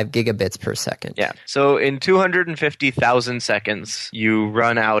 0.5 gigabits per second. Yeah, so in 250,000 seconds, you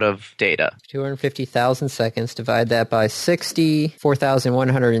run out of data. 250,000 seconds, divide that by 60,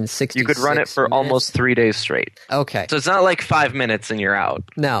 4,166 You could run it for almost 3 days straight. Okay. So it's not like 5 minutes and you're out.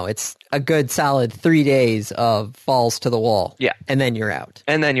 No, it's a good solid 3 days of falls to the wall. Yeah. And then you're out.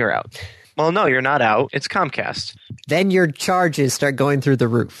 And then you're out. Well, no, you're not out. It's Comcast. Then your charges start going through the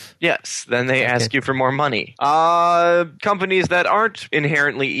roof. Yes. Then they ask you for more money. Companies that aren't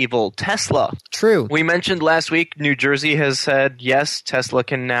inherently evil. Tesla. True. We mentioned last week, New Jersey has said, yes, Tesla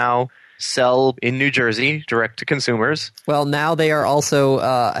can now sell in New Jersey direct to consumers. Well, now they are also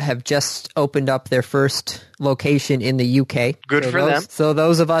have just opened up their first location in the UK. Good for them. So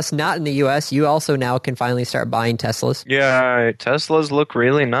those of us not in the US, you also now can finally start buying Teslas. Yeah, Teslas look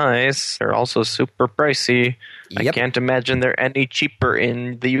really nice. They're also super pricey. Yep. I can't imagine they're any cheaper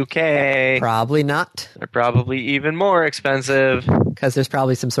in the UK. Probably not. They're probably even more expensive. Because there's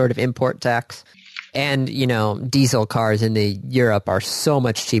probably some sort of import tax. And, you know, diesel cars in Europe are so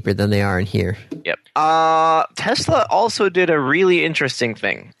much cheaper than they are in here. Yep. Tesla also did a really interesting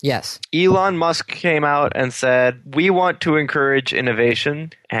thing. Yes. Elon Musk came out and said, we want to encourage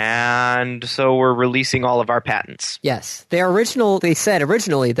innovation, and so we're releasing all of our patents. Yes. They said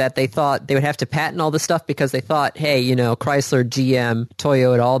originally that they thought they would have to patent all this stuff because they thought, hey, you know, Chrysler, GM,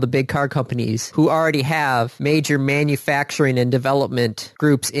 Toyota, all the big car companies who already have major manufacturing and development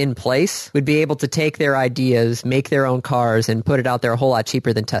groups in place would be able to take their ideas, make their own cars, and put it out there a whole lot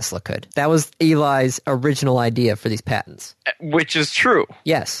cheaper than Tesla could. That was Eli's original idea for these patents. Which is true.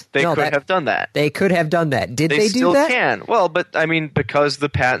 Yes. They could have done that. They could have done that. Did they do that? They still can. Well, but I mean, because the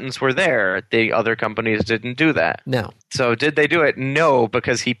patents were there, the other companies didn't do that. No. So did they do it? No,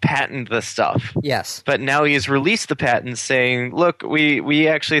 because he patented the stuff. Yes. But now he's released the patents saying, look, we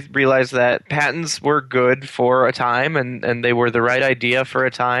actually realized that patents were good for a time and they were the right idea for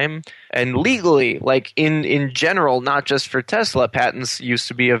a time. And legally, like in general, not just for Tesla, patents used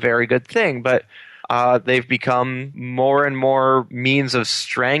to be a very good thing. But they've become more and more means of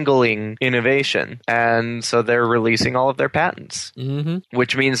strangling innovation. And so they're releasing all of their patents,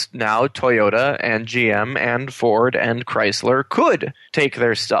 which means now Toyota and GM and Ford and Chrysler could take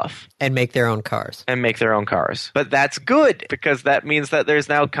their stuff. And make their own cars. But that's good, because that means that there's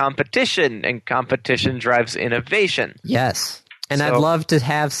now competition, and competition drives innovation. Yes. And I'd love to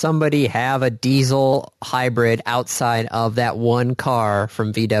have somebody have a diesel hybrid outside of that one car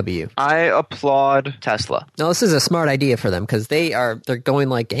from VW. I applaud Tesla. No, this is a smart idea for them, because they're going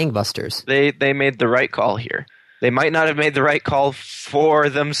like gangbusters. They made the right call here. They might not have made the right call for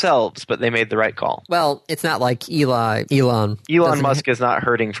themselves, but they made the right call. Well, it's not like Elon Musk is not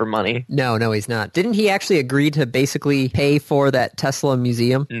hurting for money. No, he's not. Didn't he actually agree to basically pay for that Tesla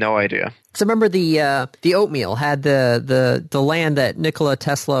museum? No idea. So remember the oatmeal had the land that Nikola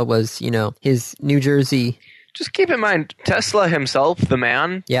Tesla was, his New Jersey. Just keep in mind, Tesla himself, the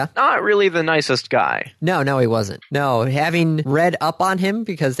man, not really the nicest guy. No, he wasn't. No, having read up on him,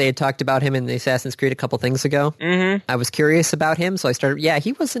 because they had talked about him in the Assassin's Creed a couple things ago, I was curious about him, so I started,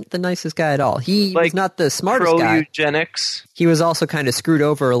 he wasn't the nicest guy at all. He was not the smartest guy. Eugenics. He was also kind of screwed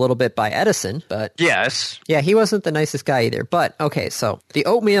over a little bit by Edison, but... Yes. Yeah, he wasn't the nicest guy either. But, okay, so the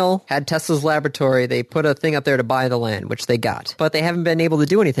oatmeal had Tesla's laboratory. They put a thing up there to buy the land, which they got. But they haven't been able to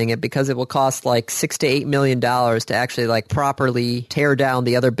do anything because it will cost like $6 to $8 million to actually like properly tear down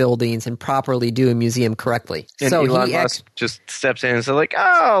the other buildings and properly do a museum correctly. And so Elon Musk just steps in and says like,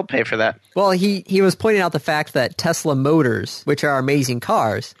 I'll pay for that. Well, he was pointing out the fact that Tesla Motors, which are amazing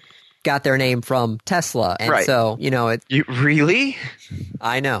cars, got their name from Tesla. And so, You really?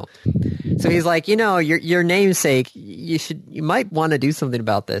 I know. So he's like, your namesake, you might want to do something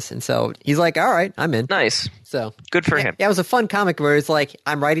about this. And so he's like, all right, I'm in. Nice. So good for him. Yeah, it was a fun comic where it's like,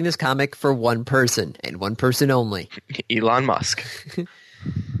 I'm writing this comic for one person and one person only. Elon Musk.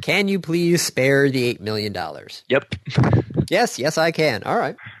 Can you please spare the $8 million? Yep. Yes, I can. All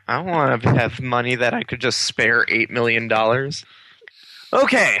right. I want to have money that I could just spare $8 million.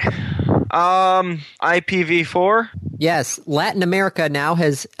 Okay. IPv4? Yes, Latin America now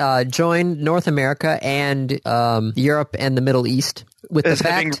has joined North America and Europe and the Middle East. With the fact,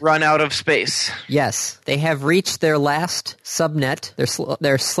 having run out of space. Yes, they have reached their last subnet, their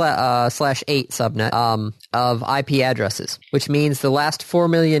 /8 subnet of IP addresses, which means the last 4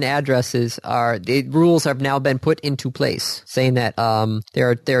 million addresses the rules have now been put into place, saying that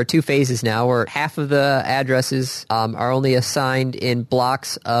there are two phases now where half of the addresses are only assigned in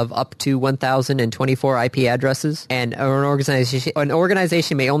blocks of up to 1,024 IP addresses, and an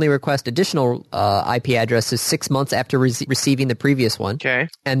organization may only request additional IP addresses 6 months after receiving the previous one. Okay.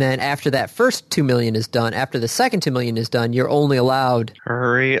 And then after that first 2 million is done, after the second 2 million is done, you're only allowed...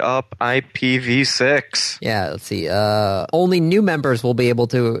 Hurry up, IPv6. Yeah, let's see. Only new members will be able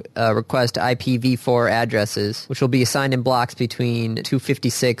to request IPv4 addresses, which will be assigned in blocks between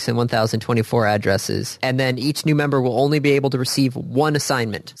 256 and 1024 addresses. And then each new member will only be able to receive one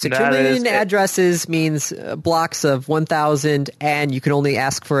assignment. So 2 million addresses means blocks of 1,000, and you can only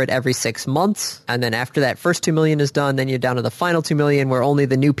ask for it every 6 months. And then after that first 2 million is done, then you're down to the final 2 million where only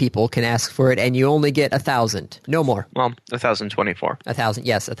the new people can ask for it, and you only get 1,000. No more. Well, 1,024. 1,000,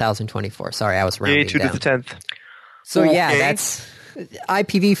 yes, 1,024. Sorry, I was rounding 2 down. to the 10th. So yeah, that's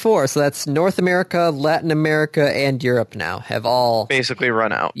IPv4. So that's North America, Latin America, and Europe now have all basically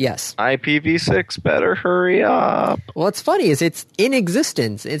run out. Yes. IPv6 better hurry up. What's funny is it's in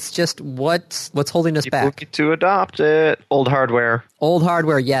existence. It's just what's holding us back. People get to adopt it. Old hardware. Old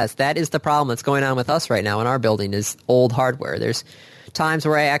hardware, yes. That is the problem that's going on with us right now in our building is old hardware. There's times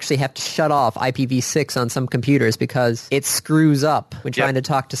where I actually have to shut off IPv6 on some computers because it screws up when trying to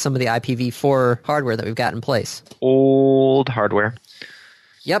talk to some of the IPv4 hardware that we've got in place. Old hardware.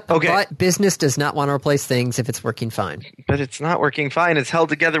 Yep, okay. But business does not want to replace things if it's working fine. But it's not working fine. It's held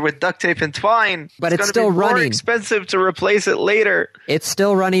together with duct tape and twine. But it's still running. More expensive to replace it later. It's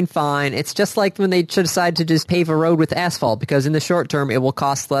still running fine. It's just like when they decide to just pave a road with asphalt, because in the short term, it will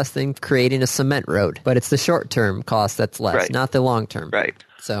cost less than creating a cement road. But it's the short term cost that's less, not the long term. Right.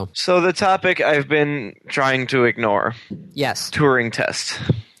 So the topic I've been trying to ignore. Yes. Turing test.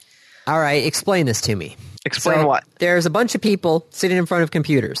 All right, explain this to me. Explain what? There's a bunch of people sitting in front of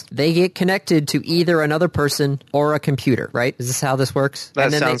computers. They get connected to either another person or a computer, right? Is this how this works?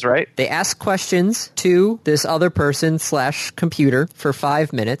 That sounds right. They ask questions to this other person / computer for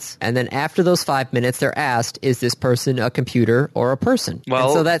 5 minutes, and then after those 5 minutes, they're asked, is this person a computer or a person? Well,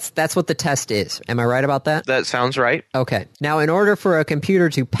 and so that's what the test is. Am I right about that? That sounds right. Okay. Now, in order for a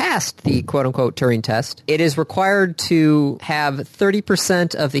computer to pass the quote-unquote Turing test, it is required to have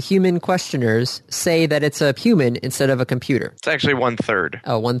 30% of the human questioners say that it's a human instead of a computer? It's actually 1/3.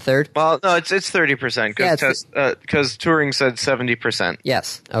 Oh, 1/3? Well, no, it's 30% because Turing said 70%.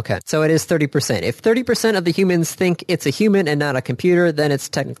 Yes. Okay. So it is 30%. If 30% of the humans think it's a human and not a computer, then it's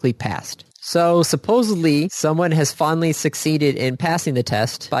technically passed. So supposedly someone has finally succeeded in passing the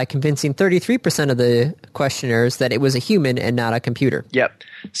test by convincing 33% of the questioners that it was a human and not a computer. Yep.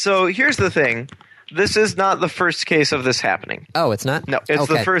 So here's the thing. This is not the first case of this happening. Oh, it's not? No, it's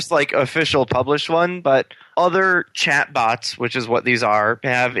the first official published one, but other chatbots, which is what these are,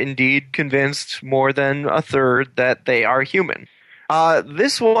 have indeed convinced more than a third that they are human.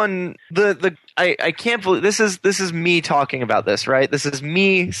 This one, I can't believe this is me talking about this, right? This is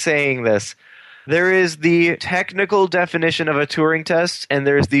me saying this. There is the technical definition of a Turing test, and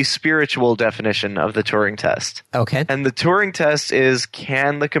there's the spiritual definition of the Turing test. Okay. And the Turing test is,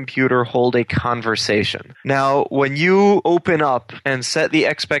 can the computer hold a conversation? Now, when you open up and set the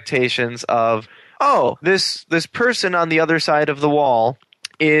expectations of, oh, this person on the other side of the wall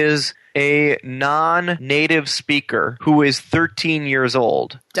is a non-native speaker who is 13 years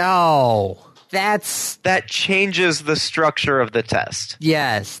old. Oh, that changes the structure of the test.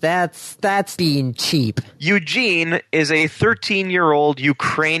 Yes, that's being cheap. Eugene is a 13-year-old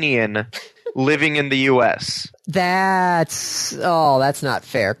Ukrainian living in the U.S. That's not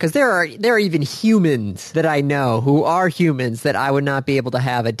fair, because there are even humans that I know who are humans that I would not be able to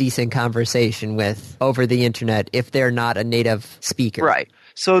have a decent conversation with over the internet if they're not a native speaker. Right.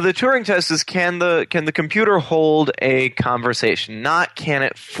 So the Turing test is, can the computer hold a conversation? Not can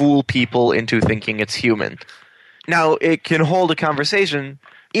it fool people into thinking it's human. Now, it can hold a conversation.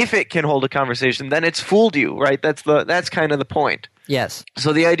 If it can hold a conversation, then it's fooled you, right? That's kind of the point. Yes.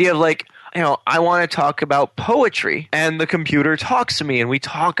 So the idea of I want to talk about poetry, and the computer talks to me, and we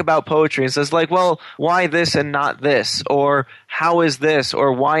talk about poetry and says well, why this and not this? Or how is this?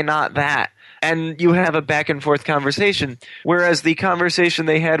 Or why not that? And you have a back and forth conversation. Whereas the conversation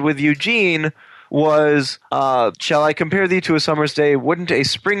they had with Eugene was, shall I compare thee to a summer's day? Wouldn't a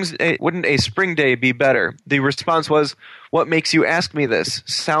spring day be better? The response was, what makes you ask me this?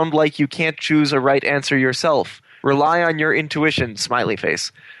 Sound like you can't choose a right answer yourself. Rely on your intuition, smiley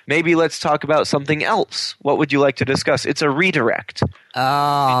face. Maybe let's talk about something else. What would you like to discuss? It's a redirect.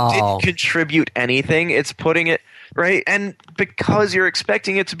 Oh. It didn't contribute anything. It's putting it... Right? And because you're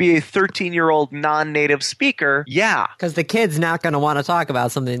expecting it to be a 13-year-old non-native speaker, yeah. Because the kid's not going to want to talk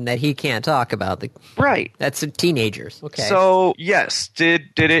about something that he can't talk about. Right. That's teenagers. Okay. So, yes. Did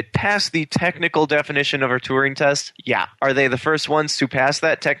it pass the technical definition of a Turing test? Yeah. Are they the first ones to pass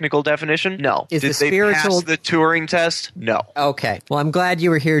that technical definition? No. Did they pass the Turing test? No. Okay. Well, I'm glad you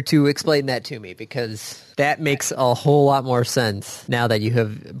were here to explain that to me, because that makes a whole lot more sense now that you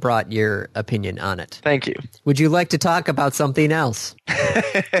have brought your opinion on it. Thank you. Would you like to talk about something else? So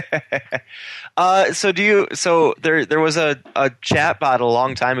there was a chatbot a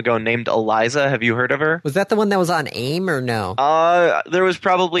long time ago named Eliza. Have you heard of her? Was that the one that was on AIM or no? There was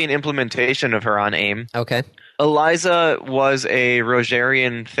probably an implementation of her on AIM. Okay. Eliza was a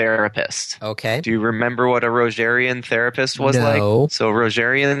Rogerian therapist. Okay. Do you remember what a Rogerian therapist was like? No. So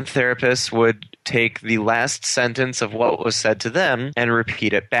Rogerian therapists would take the last sentence of what was said to them and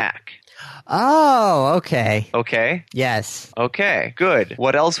repeat it back. Oh, okay. Okay? Yes. Okay, good.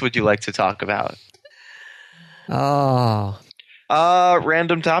 What else would you like to talk about? Oh.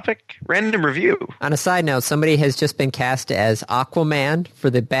 Random topic? Random review. On a side note, somebody has just been cast as Aquaman for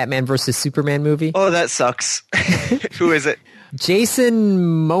the Batman vs. Superman movie. Oh, that sucks. Who is it?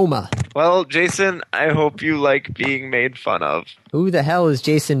 Jason Momoa. Well, Jason, I hope you like being made fun of. Who the hell is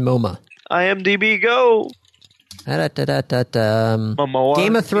Jason Momoa? IMDb, go! Momoa.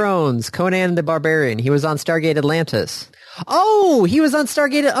 Game of Thrones, Conan the Barbarian. He was on Stargate Atlantis. Oh, he was on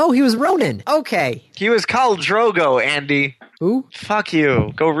Stargate. Oh, he was Ronan. Okay. He was Khal Drogo, Andy. Who? Fuck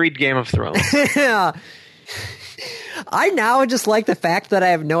you. Go read Game of Thrones. Yeah. I now just like the fact that I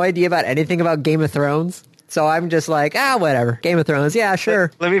have no idea about anything about Game of Thrones. So I'm just like, whatever. Game of Thrones, yeah,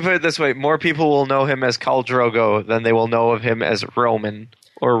 sure. Let me put it this way. More people will know him as Khal Drogo than they will know of him as Roman.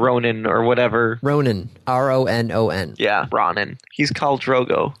 Or Ronan, or whatever. Ronan. R-O-N-O-N. Yeah, Ronan. He's Khal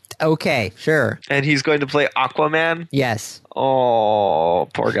Drogo. Okay, sure. And he's going to play Aquaman? Yes. Oh,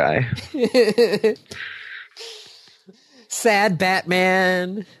 poor guy. Sad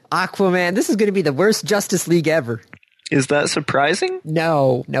Batman. Aquaman. This is going to be the worst Justice League ever. Is that surprising?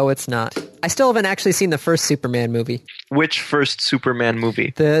 No, it's not. I still haven't actually seen the first Superman movie. Which first Superman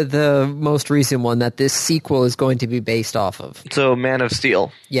movie? The most recent one that this sequel is going to be based off of. So Man of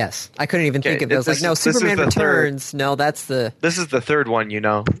Steel. Yes. I couldn't even think of it. I was like, no, this is Superman the Returns. No, that's the... This is the third one, you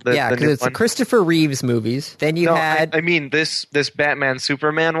know. Yeah, because it's the Christopher Reeves movies. Then you had... I mean, this Batman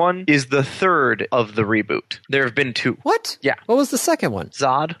Superman one is the third of the reboot. There have been two. What? Yeah. What was the second one?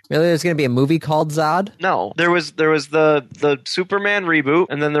 Zod. Really? There's going to be a movie called Zod? No. There was the Superman reboot,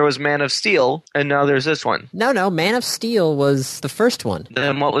 and then there was Man of Steel, and now there's this one. No. Man of Steel was the first one.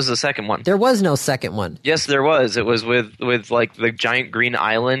 Then what was the second one? There was no second one. Yes, there was. It was with like the giant green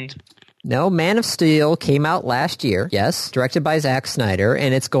island. No, Man of Steel came out last year, yes, directed by Zack Snyder,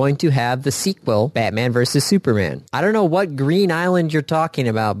 and it's going to have the sequel, Batman vs. Superman. I don't know what Green Island you're talking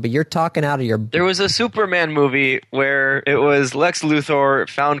about, but you're talking out of your... There was a Superman movie where it was Lex Luthor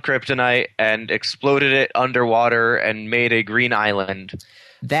found kryptonite and exploded it underwater and made a green island.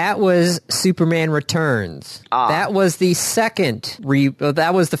 That was Superman Returns. That was the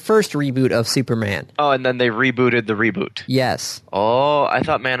that was the first reboot of Superman. Oh, and then they rebooted the reboot. Yes. Oh, I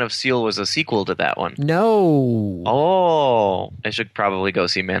thought Man of Steel was a sequel to that one. No. Oh, I should probably go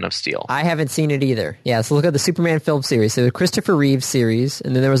see Man of Steel. I haven't seen it either. Yeah, so look at the Superman film series. So the Christopher Reeves series,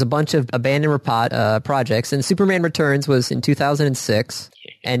 and then there was a bunch of abandoned projects, and Superman Returns was in 2006.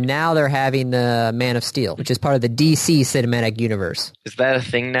 And now they're having the Man of Steel, which is part of the DC cinematic universe. Is that a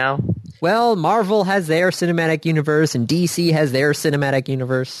thing now? Well, Marvel has their cinematic universe, and DC has their cinematic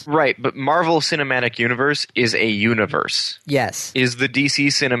universe. Right, but Marvel Cinematic Universe is a universe. Yes. Is the DC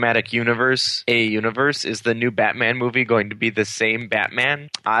Cinematic Universe a universe? Is the new Batman movie going to be the same Batman?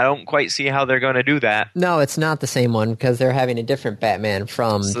 I don't quite see how they're going to do that. No, it's not the same one, because they're having a different Batman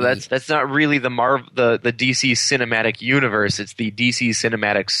from... So that's not really the DC Cinematic Universe. It's the DC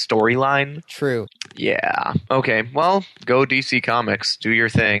Cinematic storyline. True. Yeah. Okay, well, go DC Comics. Do your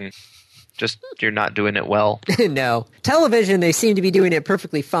thing. Just, you're not doing it well. No. Television, they seem to be doing it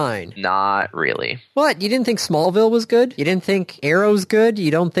perfectly fine. Not really. What? You didn't think Smallville was good? You didn't think Arrow's good? You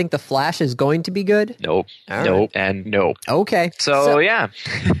don't think The Flash is going to be good? Nope. All nope. right. And nope. Okay. So yeah.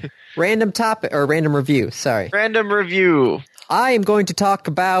 Random topic, or random review, sorry. Random review. I am going to talk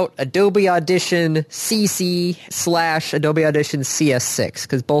about Adobe Audition CC / Adobe Audition CS6,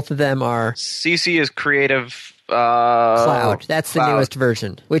 because both of them are... CC is Creative... Cloud. That's the newest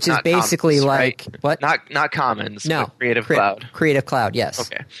version, which is Not basically Commons, like... right? What? Not Commons, No. but Creative Cloud. Creative Cloud, yes.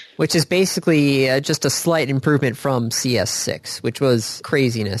 Okay. Which is basically just a slight improvement from CS6, which was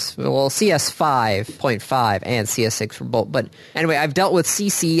craziness. Well, CS5.5 and CS6 were both. But anyway, I've dealt with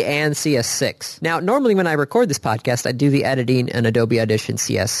CC and CS6. Now, normally when I record this podcast, I do the editing in Adobe Audition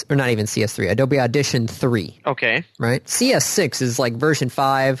CS, or not even CS3, Adobe Audition 3. Okay. Right? CS6 is like version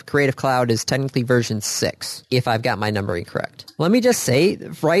 5. Creative Cloud is technically version 6, if I've got my numbering correct. Let me just say,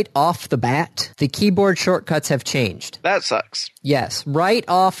 right off the bat, the keyboard shortcuts have changed. That sucks. Yes, right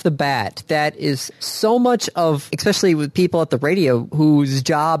off the bat. That is so much of, especially with people at the radio whose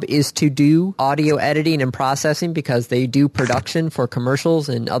job is to do audio editing and processing because they do production for commercials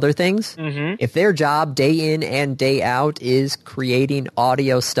and other things. Mm-hmm. If their job day in and day out is creating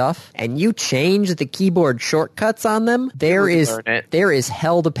audio stuff and you change the keyboard shortcuts on them, there is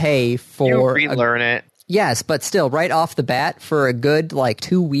hell to pay for... You relearn it. Yes, but still, right off the bat, for a good,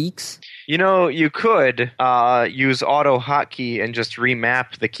 2 weeks... You know, you could use auto hotkey and just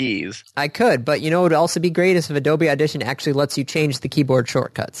remap the keys. I could, but it would also be great if Adobe Audition actually lets you change the keyboard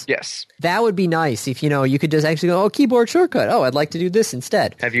shortcuts. Yes. That would be nice if, you could just actually go, keyboard shortcut. Oh, I'd like to do this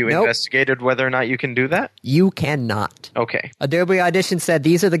instead. Have you investigated whether or not you can do that? You cannot. Okay. Adobe Audition said,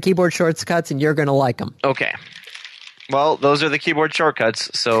 these are the keyboard shortcuts and you're going to like them. Okay. Well, those are the keyboard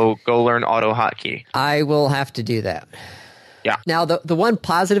shortcuts, so go learn auto hotkey. I will have to do that. Yeah. Now, the one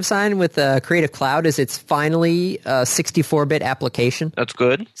positive sign with Creative Cloud is it's finally a 64-bit application. That's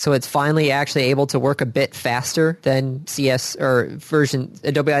good. So it's finally actually able to work a bit faster than CS or version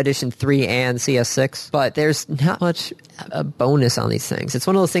Adobe Audition 3 and CS6. But there's not much a bonus on these things. It's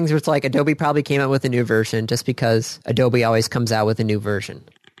one of those things where it's like Adobe probably came out with a new version just because Adobe always comes out with a new version.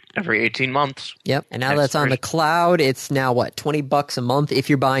 Every 18 months. Yep. And now that's on the cloud, it's now, $20 a month if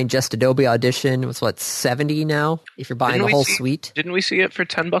you're buying just Adobe Audition. It's $70 now if you're buying the whole suite. Didn't we see it for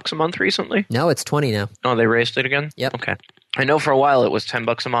 $10 a month recently? No, it's $20 now. Oh, they raised it again? Yep. Okay. I know for a while it was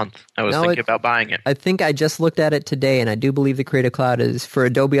 $10 a month. I was thinking about buying it. I think I just looked at it today, and I do believe the Creative Cloud is, for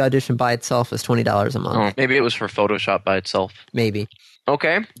Adobe Audition by itself, is $20 a month. Oh, maybe it was for Photoshop by itself. Maybe.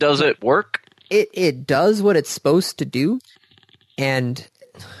 Okay. Does it work? It does what it's supposed to do, and...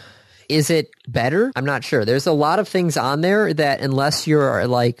 Is it better? I'm not sure. There's a lot of things on there that unless you're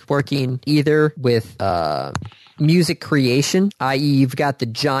working either with music creation, i.e. you've got the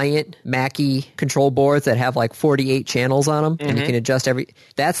giant Mackie control boards that have like 48 channels on them, and you can adjust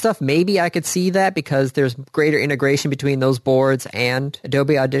that stuff. Maybe I could see that because there's greater integration between those boards and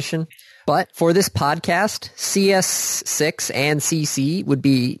Adobe Audition. But for this podcast, CS6 and CC would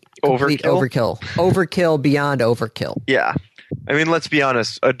be complete overkill. Overkill beyond overkill. Yeah. I mean, let's be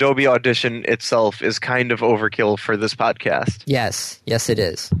honest. Adobe Audition itself is kind of overkill for this podcast. Yes, it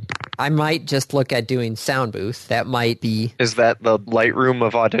is. I might just look at doing Sound Booth. That might be... Is that the Lightroom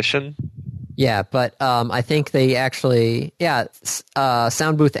of Audition? Yeah, but I think they actually... Yeah,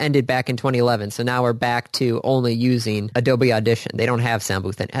 Sound Booth ended back in 2011, so now we're back to only using Adobe Audition. They don't have Sound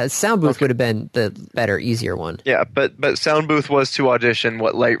Booth. Sound Booth would have been the better, easier one. Yeah, but Sound Booth was to Audition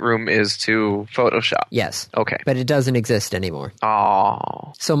what Lightroom is to Photoshop. Yes. Okay. But it doesn't exist anymore.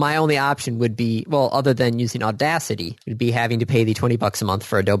 Oh. So my only option would be, well, other than using Audacity, would be having to pay the $20 a month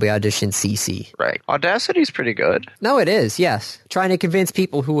for Adobe Audition CC. Right. Audacity's pretty good. No, it is, yes. Trying to convince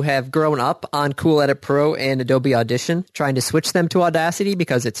people who have grown up on Cool Edit Pro and Adobe Audition, trying to switch them to Audacity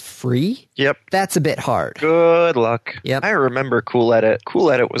because it's free. Yep. That's a bit hard. Good luck. Yep. I remember Cool Edit.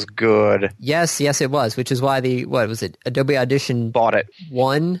 Cool Edit was good. Yes, it was, which is why Adobe Audition bought it.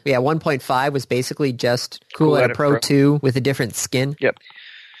 1.5 was basically just Cool Edit Pro 2 with a different skin. Yep.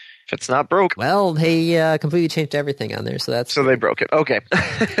 If it's not broke. Well, they completely changed everything on there, so that's... So they broke it. Okay.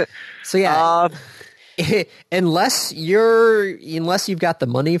 So yeah... Unless you've got the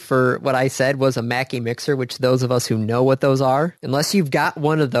money for what I said was a Mackie mixer, which those of us who know what those are, unless you've got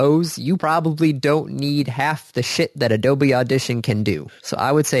one of those, you probably don't need half the shit that Adobe Audition can do. So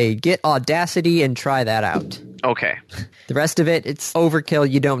I would say get Audacity and try that out. Okay. The rest of it, it's overkill.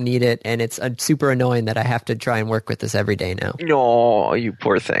 You don't need it, and it's super annoying that I have to try and work with this every day now. No, you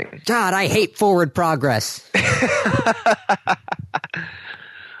poor thing. God, I hate forward progress.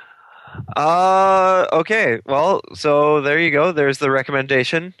 Okay. Well, so there you go. There's the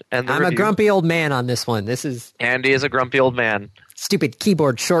recommendation and the I'm review. a grumpy old man on this one. Andy is a grumpy old man. Stupid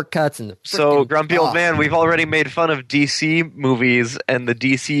keyboard shortcuts and So, grumpy old man, we've already made fun of DC movies and the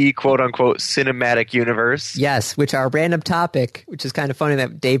DC quote-unquote cinematic universe. Yes, which our random topic, which is kind of funny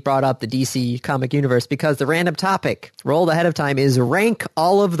that Dave brought up the DC comic universe, because the random topic rolled ahead of time is rank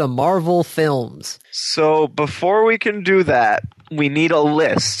all of the Marvel films. So, before we can do that, we need a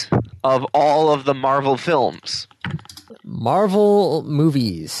list of all of the Marvel films. Marvel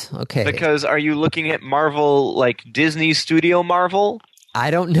movies. Okay. Because are you looking at Marvel like Disney Studio Marvel? I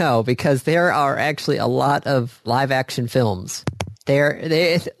don't know, because there are actually a lot of live action films. There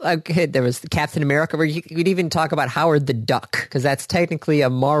was Captain America, where you could even talk about Howard the Duck, because that's technically a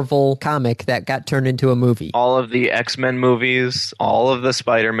Marvel comic that got turned into a movie. All of the X-Men movies, all of the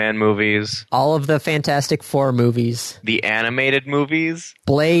Spider-Man movies. All of the Fantastic Four movies. The animated movies.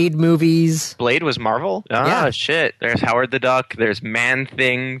 Blade movies. Blade was Marvel? Ah, yeah. Shit. There's Howard the Duck, there's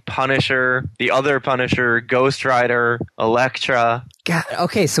Man-Thing, Punisher, the other Punisher, Ghost Rider, Elektra. God,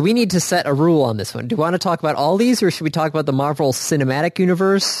 okay, so we need to set a rule on this one. Do you want to talk about all these, or should we talk about the Marvel Cinematic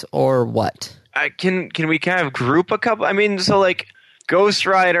Universe, or what? Can we kind of group a couple? I mean, so like Ghost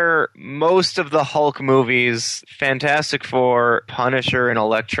Rider, most of the Hulk movies, Fantastic Four, Punisher, and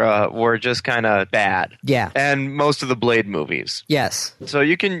Elektra were just kind of bad. Yeah. And most of the Blade movies. Yes. So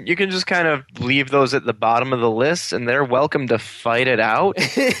you can just kind of leave those at the bottom of the list, and they're welcome to fight it out.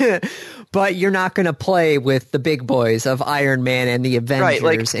 But you're not going to play with the big boys of Iron Man and the Avengers,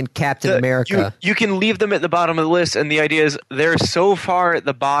 right, and Captain America. You can leave them at the bottom of the list, and the idea is they're so far at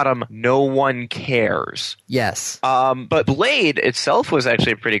the bottom, no one cares. Yes. But Blade itself was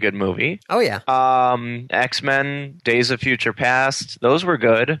actually a pretty good movie. Oh, yeah. X-Men, Days of Future Past, those were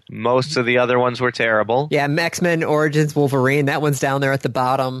good. Most of the other ones were terrible. Yeah, X-Men Origins Wolverine, that one's down there at the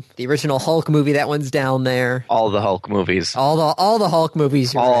bottom. The original Hulk movie, that one's down there. All the Hulk movies. All the Hulk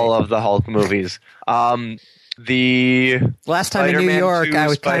movies. All of the Hulk movies. The last time Spider-Man in New York, 2, I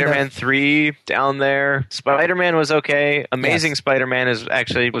was Spider-Man 3 down there. Spider-Man was okay. Amazing Yes. Spider-Man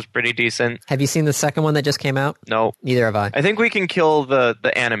was pretty decent. Have you seen the second one that just came out? No. Neither have I. I think we can kill the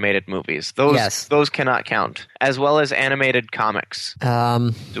animated movies. Those cannot count. As well as animated comics.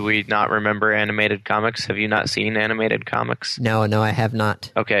 Do we not remember animated comics? Have you not seen animated comics? No, I have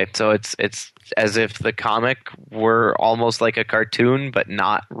not. Okay, so it's as if the comic were almost like a cartoon, but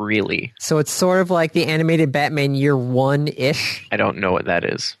not really. So it's sort of like the animated Batman Year One-ish? I don't know what that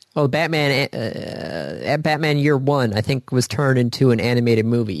is. Well, Batman Year One, I think, was turned into an animated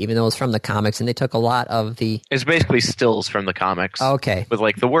movie, even though it was from the comics, and they took a lot of the... It's basically stills from the comics. Okay. With,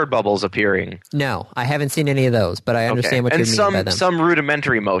 like, the word bubbles appearing. No, I haven't seen any of those, but I understand what you mean by them. And some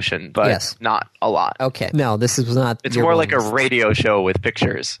rudimentary motion, but yes. Not a lot. Okay. No, this was not... It's more like a radio show with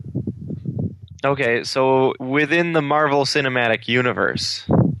pictures. Okay, so within the Marvel Cinematic Universe,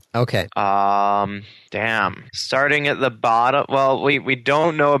 Okay. damn. Starting at the bottom, well, we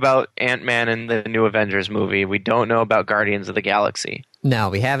don't know about Ant-Man in the new Avengers movie. We don't know about Guardians of the Galaxy. No,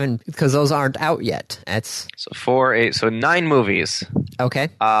 we haven't, because those aren't out yet. That's So 9 movies. okay.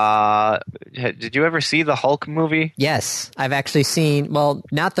 Did you ever see the Hulk movie Yes, I've actually seen, well,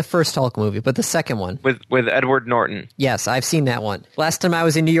 not the first Hulk movie, but the second one. with Edward Norton? Yes, I've seen that one. Last time I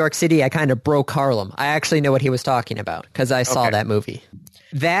was in New York City, I kind of broke Harlem. I actually know what he was talking about because I saw Okay. that movie.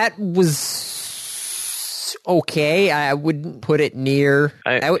 That was okay. I wouldn't put it near.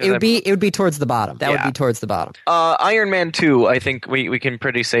 It would be towards the bottom. That would Yeah. be towards the bottom. Iron Man 2, I think we can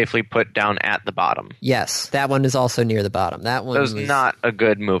pretty safely put down at the bottom. Yes, that one is also near the bottom. That one It was not a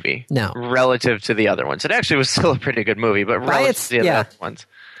good movie. No. Relative to the other ones. It actually was still a pretty good movie, but relative it's- to the yeah. other ones.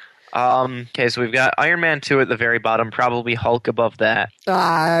 Okay, so we've got Iron Man 2 at the very bottom, probably Hulk above that.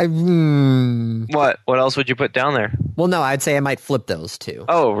 What? What else would you put down there? Well, no, I'd say I might flip those two.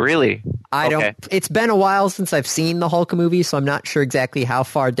 Oh, really? I Okay. don't. It's been a while since I've seen the Hulk movie, so I'm not sure exactly how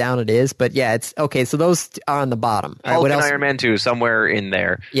far down it is. But yeah, it's okay. So those are on the bottom. All right, Hulk what and else? Iron Man 2, somewhere in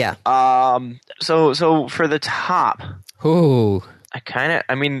there. Yeah. So for the top, Ooh.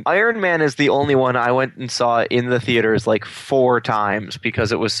 Iron Man is the only one I went and saw in the theaters like 4 times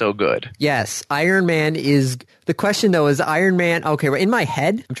because it was so good. Yes, Iron Man is. The question though is Iron Man. Okay, in my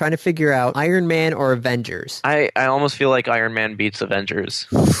head, I'm trying to figure out Iron Man or Avengers. I almost feel like Iron Man beats Avengers.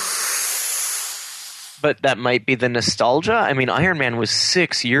 But that might be the nostalgia. I mean, Iron Man was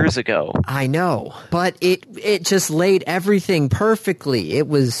 6 years ago. I know, but it just laid everything perfectly. It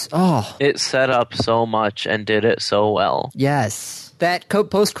was It set up so much and did it so well. yes. That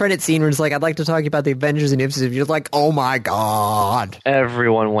post-credit scene where it's like, I'd like to talk about the Avengers and Ifs, you're like, oh my god.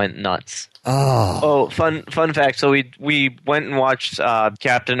 Everyone went nuts. Oh, fun fact. So we went and watched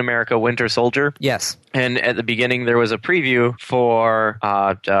Captain America: Winter Soldier. Yes. And at the beginning, there was a preview for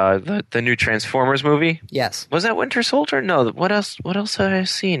the new Transformers movie. Yes. Was that Winter Soldier? No. What else? What else have I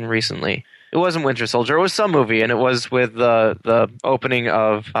seen recently? It wasn't Winter Soldier. It was some movie, and it was with the opening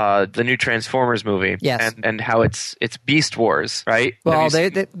of the new Transformers movie. Yes. And how it's Beast Wars, right? Well,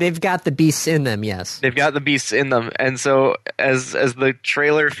 Have you they've got the beasts in them, yes. They've got the beasts in them, and so as the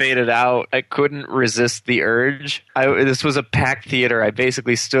trailer faded out, I couldn't resist the urge. This was a packed theater. I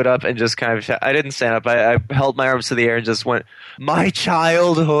basically stood up and just kind of, I didn't stand up. I held my arms to the air and just went, "My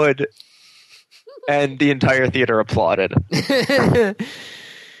childhood," and the entire theater applauded.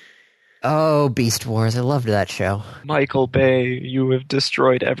 Oh, Beast Wars. I loved that show. Michael Bay, you have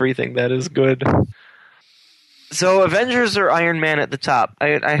destroyed everything that is good. So Avengers or Iron Man at the top?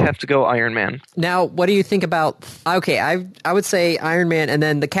 I have to go Iron Man. Now, what do you think about... Okay, I would say Iron Man and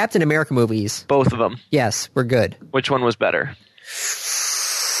then the Captain America movies. Both of them. Yes, we're good. Which one was better?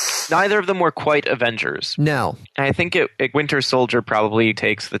 Neither of them were quite Avengers. No. I think Winter Soldier probably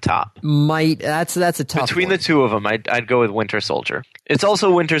takes the top. That's a tough Between one. the two of them, I'd go with Winter Soldier. It's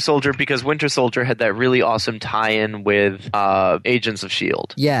also Winter Soldier because Winter Soldier had that really awesome tie-in with Agents of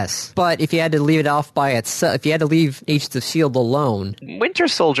S.H.I.E.L.D. Yes, but if you had to leave it off by itself, if you had to leave Agents of S.H.I.E.L.D. alone, Winter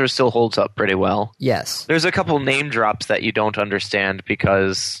Soldier still holds up pretty well. yes. There's a couple name drops that you don't understand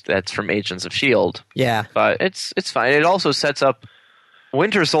because that's from Agents of S.H.I.E.L.D. Yeah. But it's fine. It also sets up...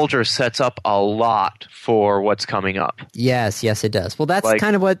 Winter Soldier sets up a lot for what's coming up. Yes, it does. Well, that's Like-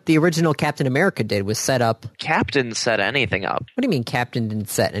 kind of what the original Captain America did, was set up... Cap didn't set anything up. What do you mean Captain didn't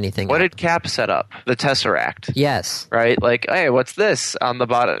set anything What up? did Cap set up? The Tesseract. Yes. Right? Like, hey, what's this on the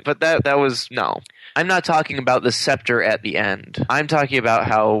bottom? But that was, no. I'm not talking about the scepter at the end. I'm talking about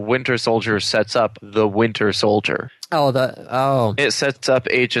how Winter Soldier sets up the Winter Soldier. Oh. It sets up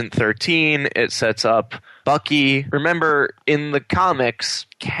Agent 13. It sets up Bucky. Remember, in the comics,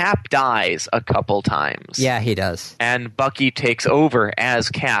 Cap dies a couple times. Yeah, he does. And Bucky takes over as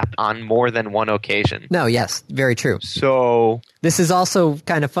Cap on more than one occasion. No, yes, very true. So... This is also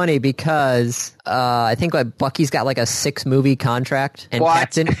kind of funny because I think Bucky's got like a 6-movie contract. And What?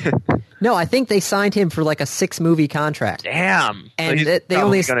 Captain... No, I think they signed him for like a 6-movie contract. Damn. And so he's they probably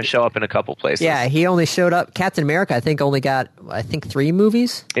only- going to show up in a couple places. Yeah, he only showed up. Captain America, I think, only got 3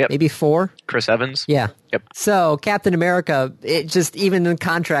 movies? Yep. Maybe 4? Chris Evans. Yeah. Yep. So Captain America, it just, even in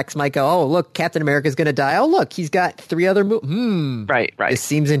contracts might go, oh, look, Captain America's going to die. Oh, look, he's got 3 other movies. Right. This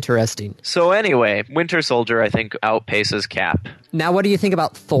seems interesting. So anyway, Winter Soldier, I think, outpaces Cap. Now, what do you think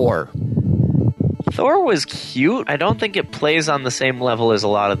about Thor? Thor was cute. I don't think it plays on the same level as a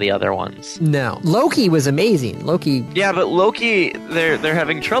lot of the other ones. No. Loki was amazing. Loki... Yeah, but Loki, they're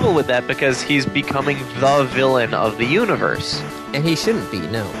having trouble with that because he's becoming the villain of the universe. And he shouldn't be,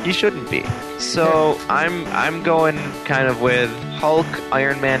 no. He shouldn't be. So I'm going kind of with Hulk,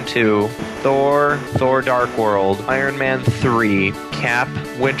 Iron Man 2, Thor, Thor Dark World, Iron Man 3, Cap,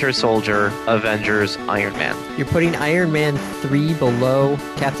 Winter Soldier, Avengers, Iron Man. You're putting Iron Man 3 below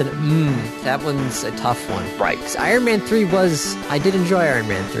Captain... that one's a tough one. Right. 'Cause Iron Man 3 was... I did enjoy Iron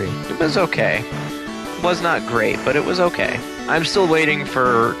Man 3. It was okay. Was not great, but it was okay. I'm still waiting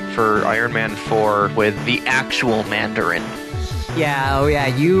for Iron Man 4 with the actual Mandarin. Yeah, oh yeah,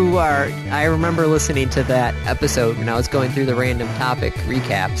 you are... I remember listening to that episode when I was going through the random topic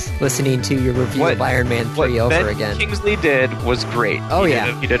recaps, listening to your review of Iron Man 3 over Ben again. Kingsley did was great. Oh,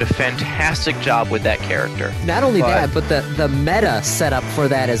 He did a fantastic job with that character. Not only that, but the meta setup for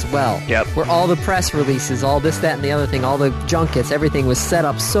that as well. Yep. Where all the press releases, all this, that, and the other thing, all the junkets, everything was set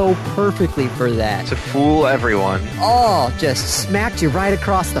up so perfectly for that. To fool everyone. Oh, just smacked you right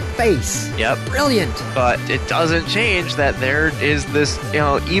across the face. Yep. Brilliant. But it doesn't change that there is this,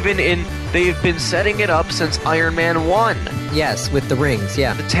 they've been setting it up since Iron Man 1. Yes, with the rings,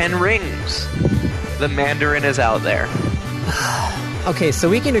 yeah. The 10 rings. The Mandarin is out there. Okay, so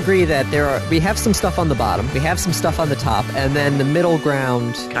we can agree that we have some stuff on the bottom, we have some stuff on the top, and then the middle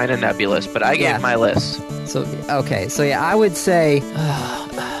ground... Kind of nebulous, but I gave my list. So, okay, so yeah, I would say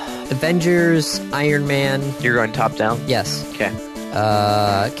Avengers, Iron Man... You're going top down? Yes. Okay.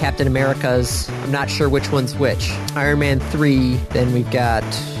 Captain America's, I'm not sure which one's which. Iron Man 3, then we've got,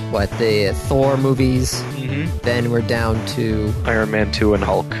 the Thor movies. Mm-hmm. Then we're down to... Iron Man 2 and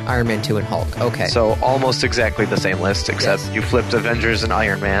Hulk. Iron Man 2 and Hulk, okay. So almost exactly the same list, except you flipped Avengers and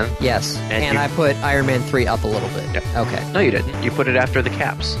Iron Man. Yes, and I put Iron Man 3 up a little bit. Yep. Okay. No, you didn't. You put it after the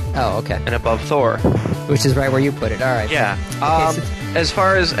Caps. Oh, okay. And above Thor. Which is right where you put it, alright. Yeah. As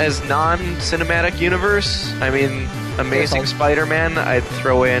far as non-cinematic universe, I mean... Amazing Spider-Man, I'd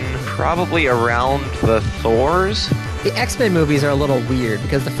throw in probably around the Thors. The X-Men movies are a little weird,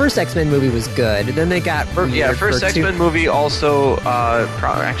 because the first X-Men movie was good, and then they got weird. First X-Men movie also,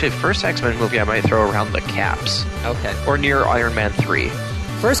 first X-Men movie I might throw around the Caps. Okay. Or near Iron Man 3.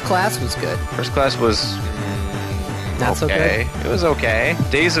 First Class was good. First Class was... Not so good? It was okay.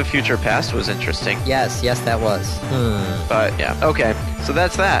 Days of Future Past was interesting. Yes, that was. But, yeah. Okay, so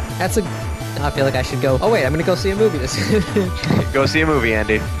that's that. That's a... I feel like I should go... Oh, wait, I'm going to go see a movie this... Go see a movie,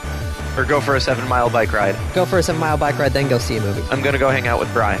 Andy. Or go for a 7-mile bike ride. Go for a 7-mile bike ride, then go see a movie. I'm going to go hang out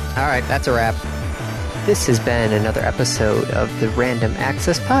with Brian. All right, that's a wrap. This has been another episode of the Random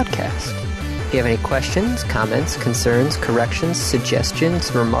Access Podcast. If you have any questions, comments, concerns, corrections,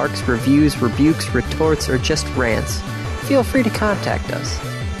 suggestions, remarks, reviews, rebukes, retorts, or just rants, feel free to contact us.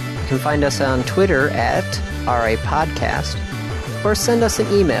 You can find us on Twitter at RAPodcast, or send us an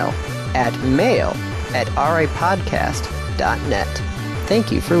email at mail@rapodcast.net. Thank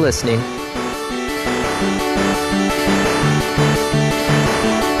you for listening.